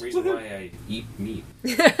 Same pounds. reason why I eat meat.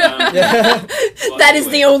 That is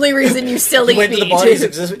the only reason you still You eat went to the meat. bodies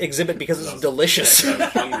exhibit because it's delicious.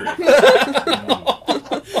 I'm hungry.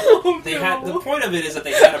 They had the point of it is that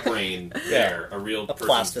they had a brain there, a real A person's-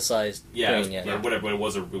 plasticized Yeah, brain, yeah. whatever. But it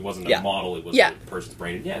wasn't Yeah. a model. It was Yeah. a person's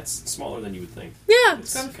brain. And yeah, it's smaller than you would think. Yeah.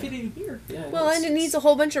 It's gotta fit in here. Yeah, Well, and it needs a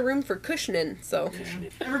whole bunch of room for cushioning, so...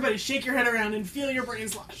 Everybody shake your head around and feel your brain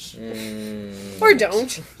slush. Or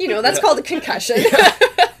don't. You know, that's called a concussion.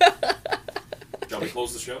 Shall we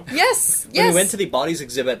close the show? Yes, When yes. we went to the bodies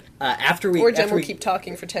exhibit, after we... Or Jen after will we, keep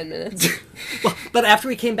talking for 10 minutes. But after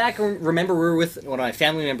we came back, remember we were with one of my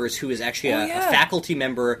family members who is actually a faculty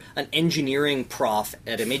member, an engineering prof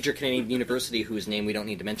at a major Canadian university whose name we don't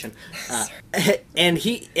need to mention. And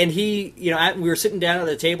he, you know, we were sitting down at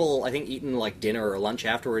the table, I think eating like dinner or lunch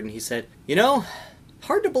afterward, and he said, you know,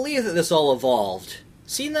 hard to believe that this all evolved.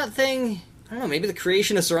 Seen that thing? I don't know, maybe the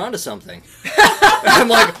creationists are onto something. I'm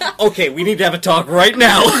like, okay, we need to have a talk right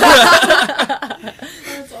now.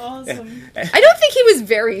 That's awesome. I don't think he was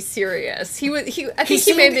very serious. I think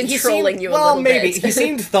he may have been trolling you a well, little maybe. bit. He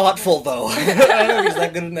seemed thoughtful, though. I don't know if he's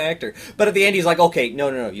that good an actor. But at the end, he's like, okay,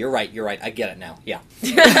 no, you're right, I get it now, yeah.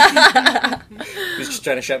 He's just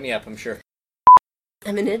trying to shut me up, I'm sure.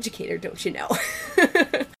 I'm an educator, don't you know?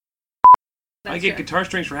 I get guitar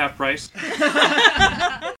strings for half price.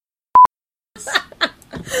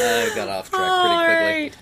 I got off track pretty quickly. All right.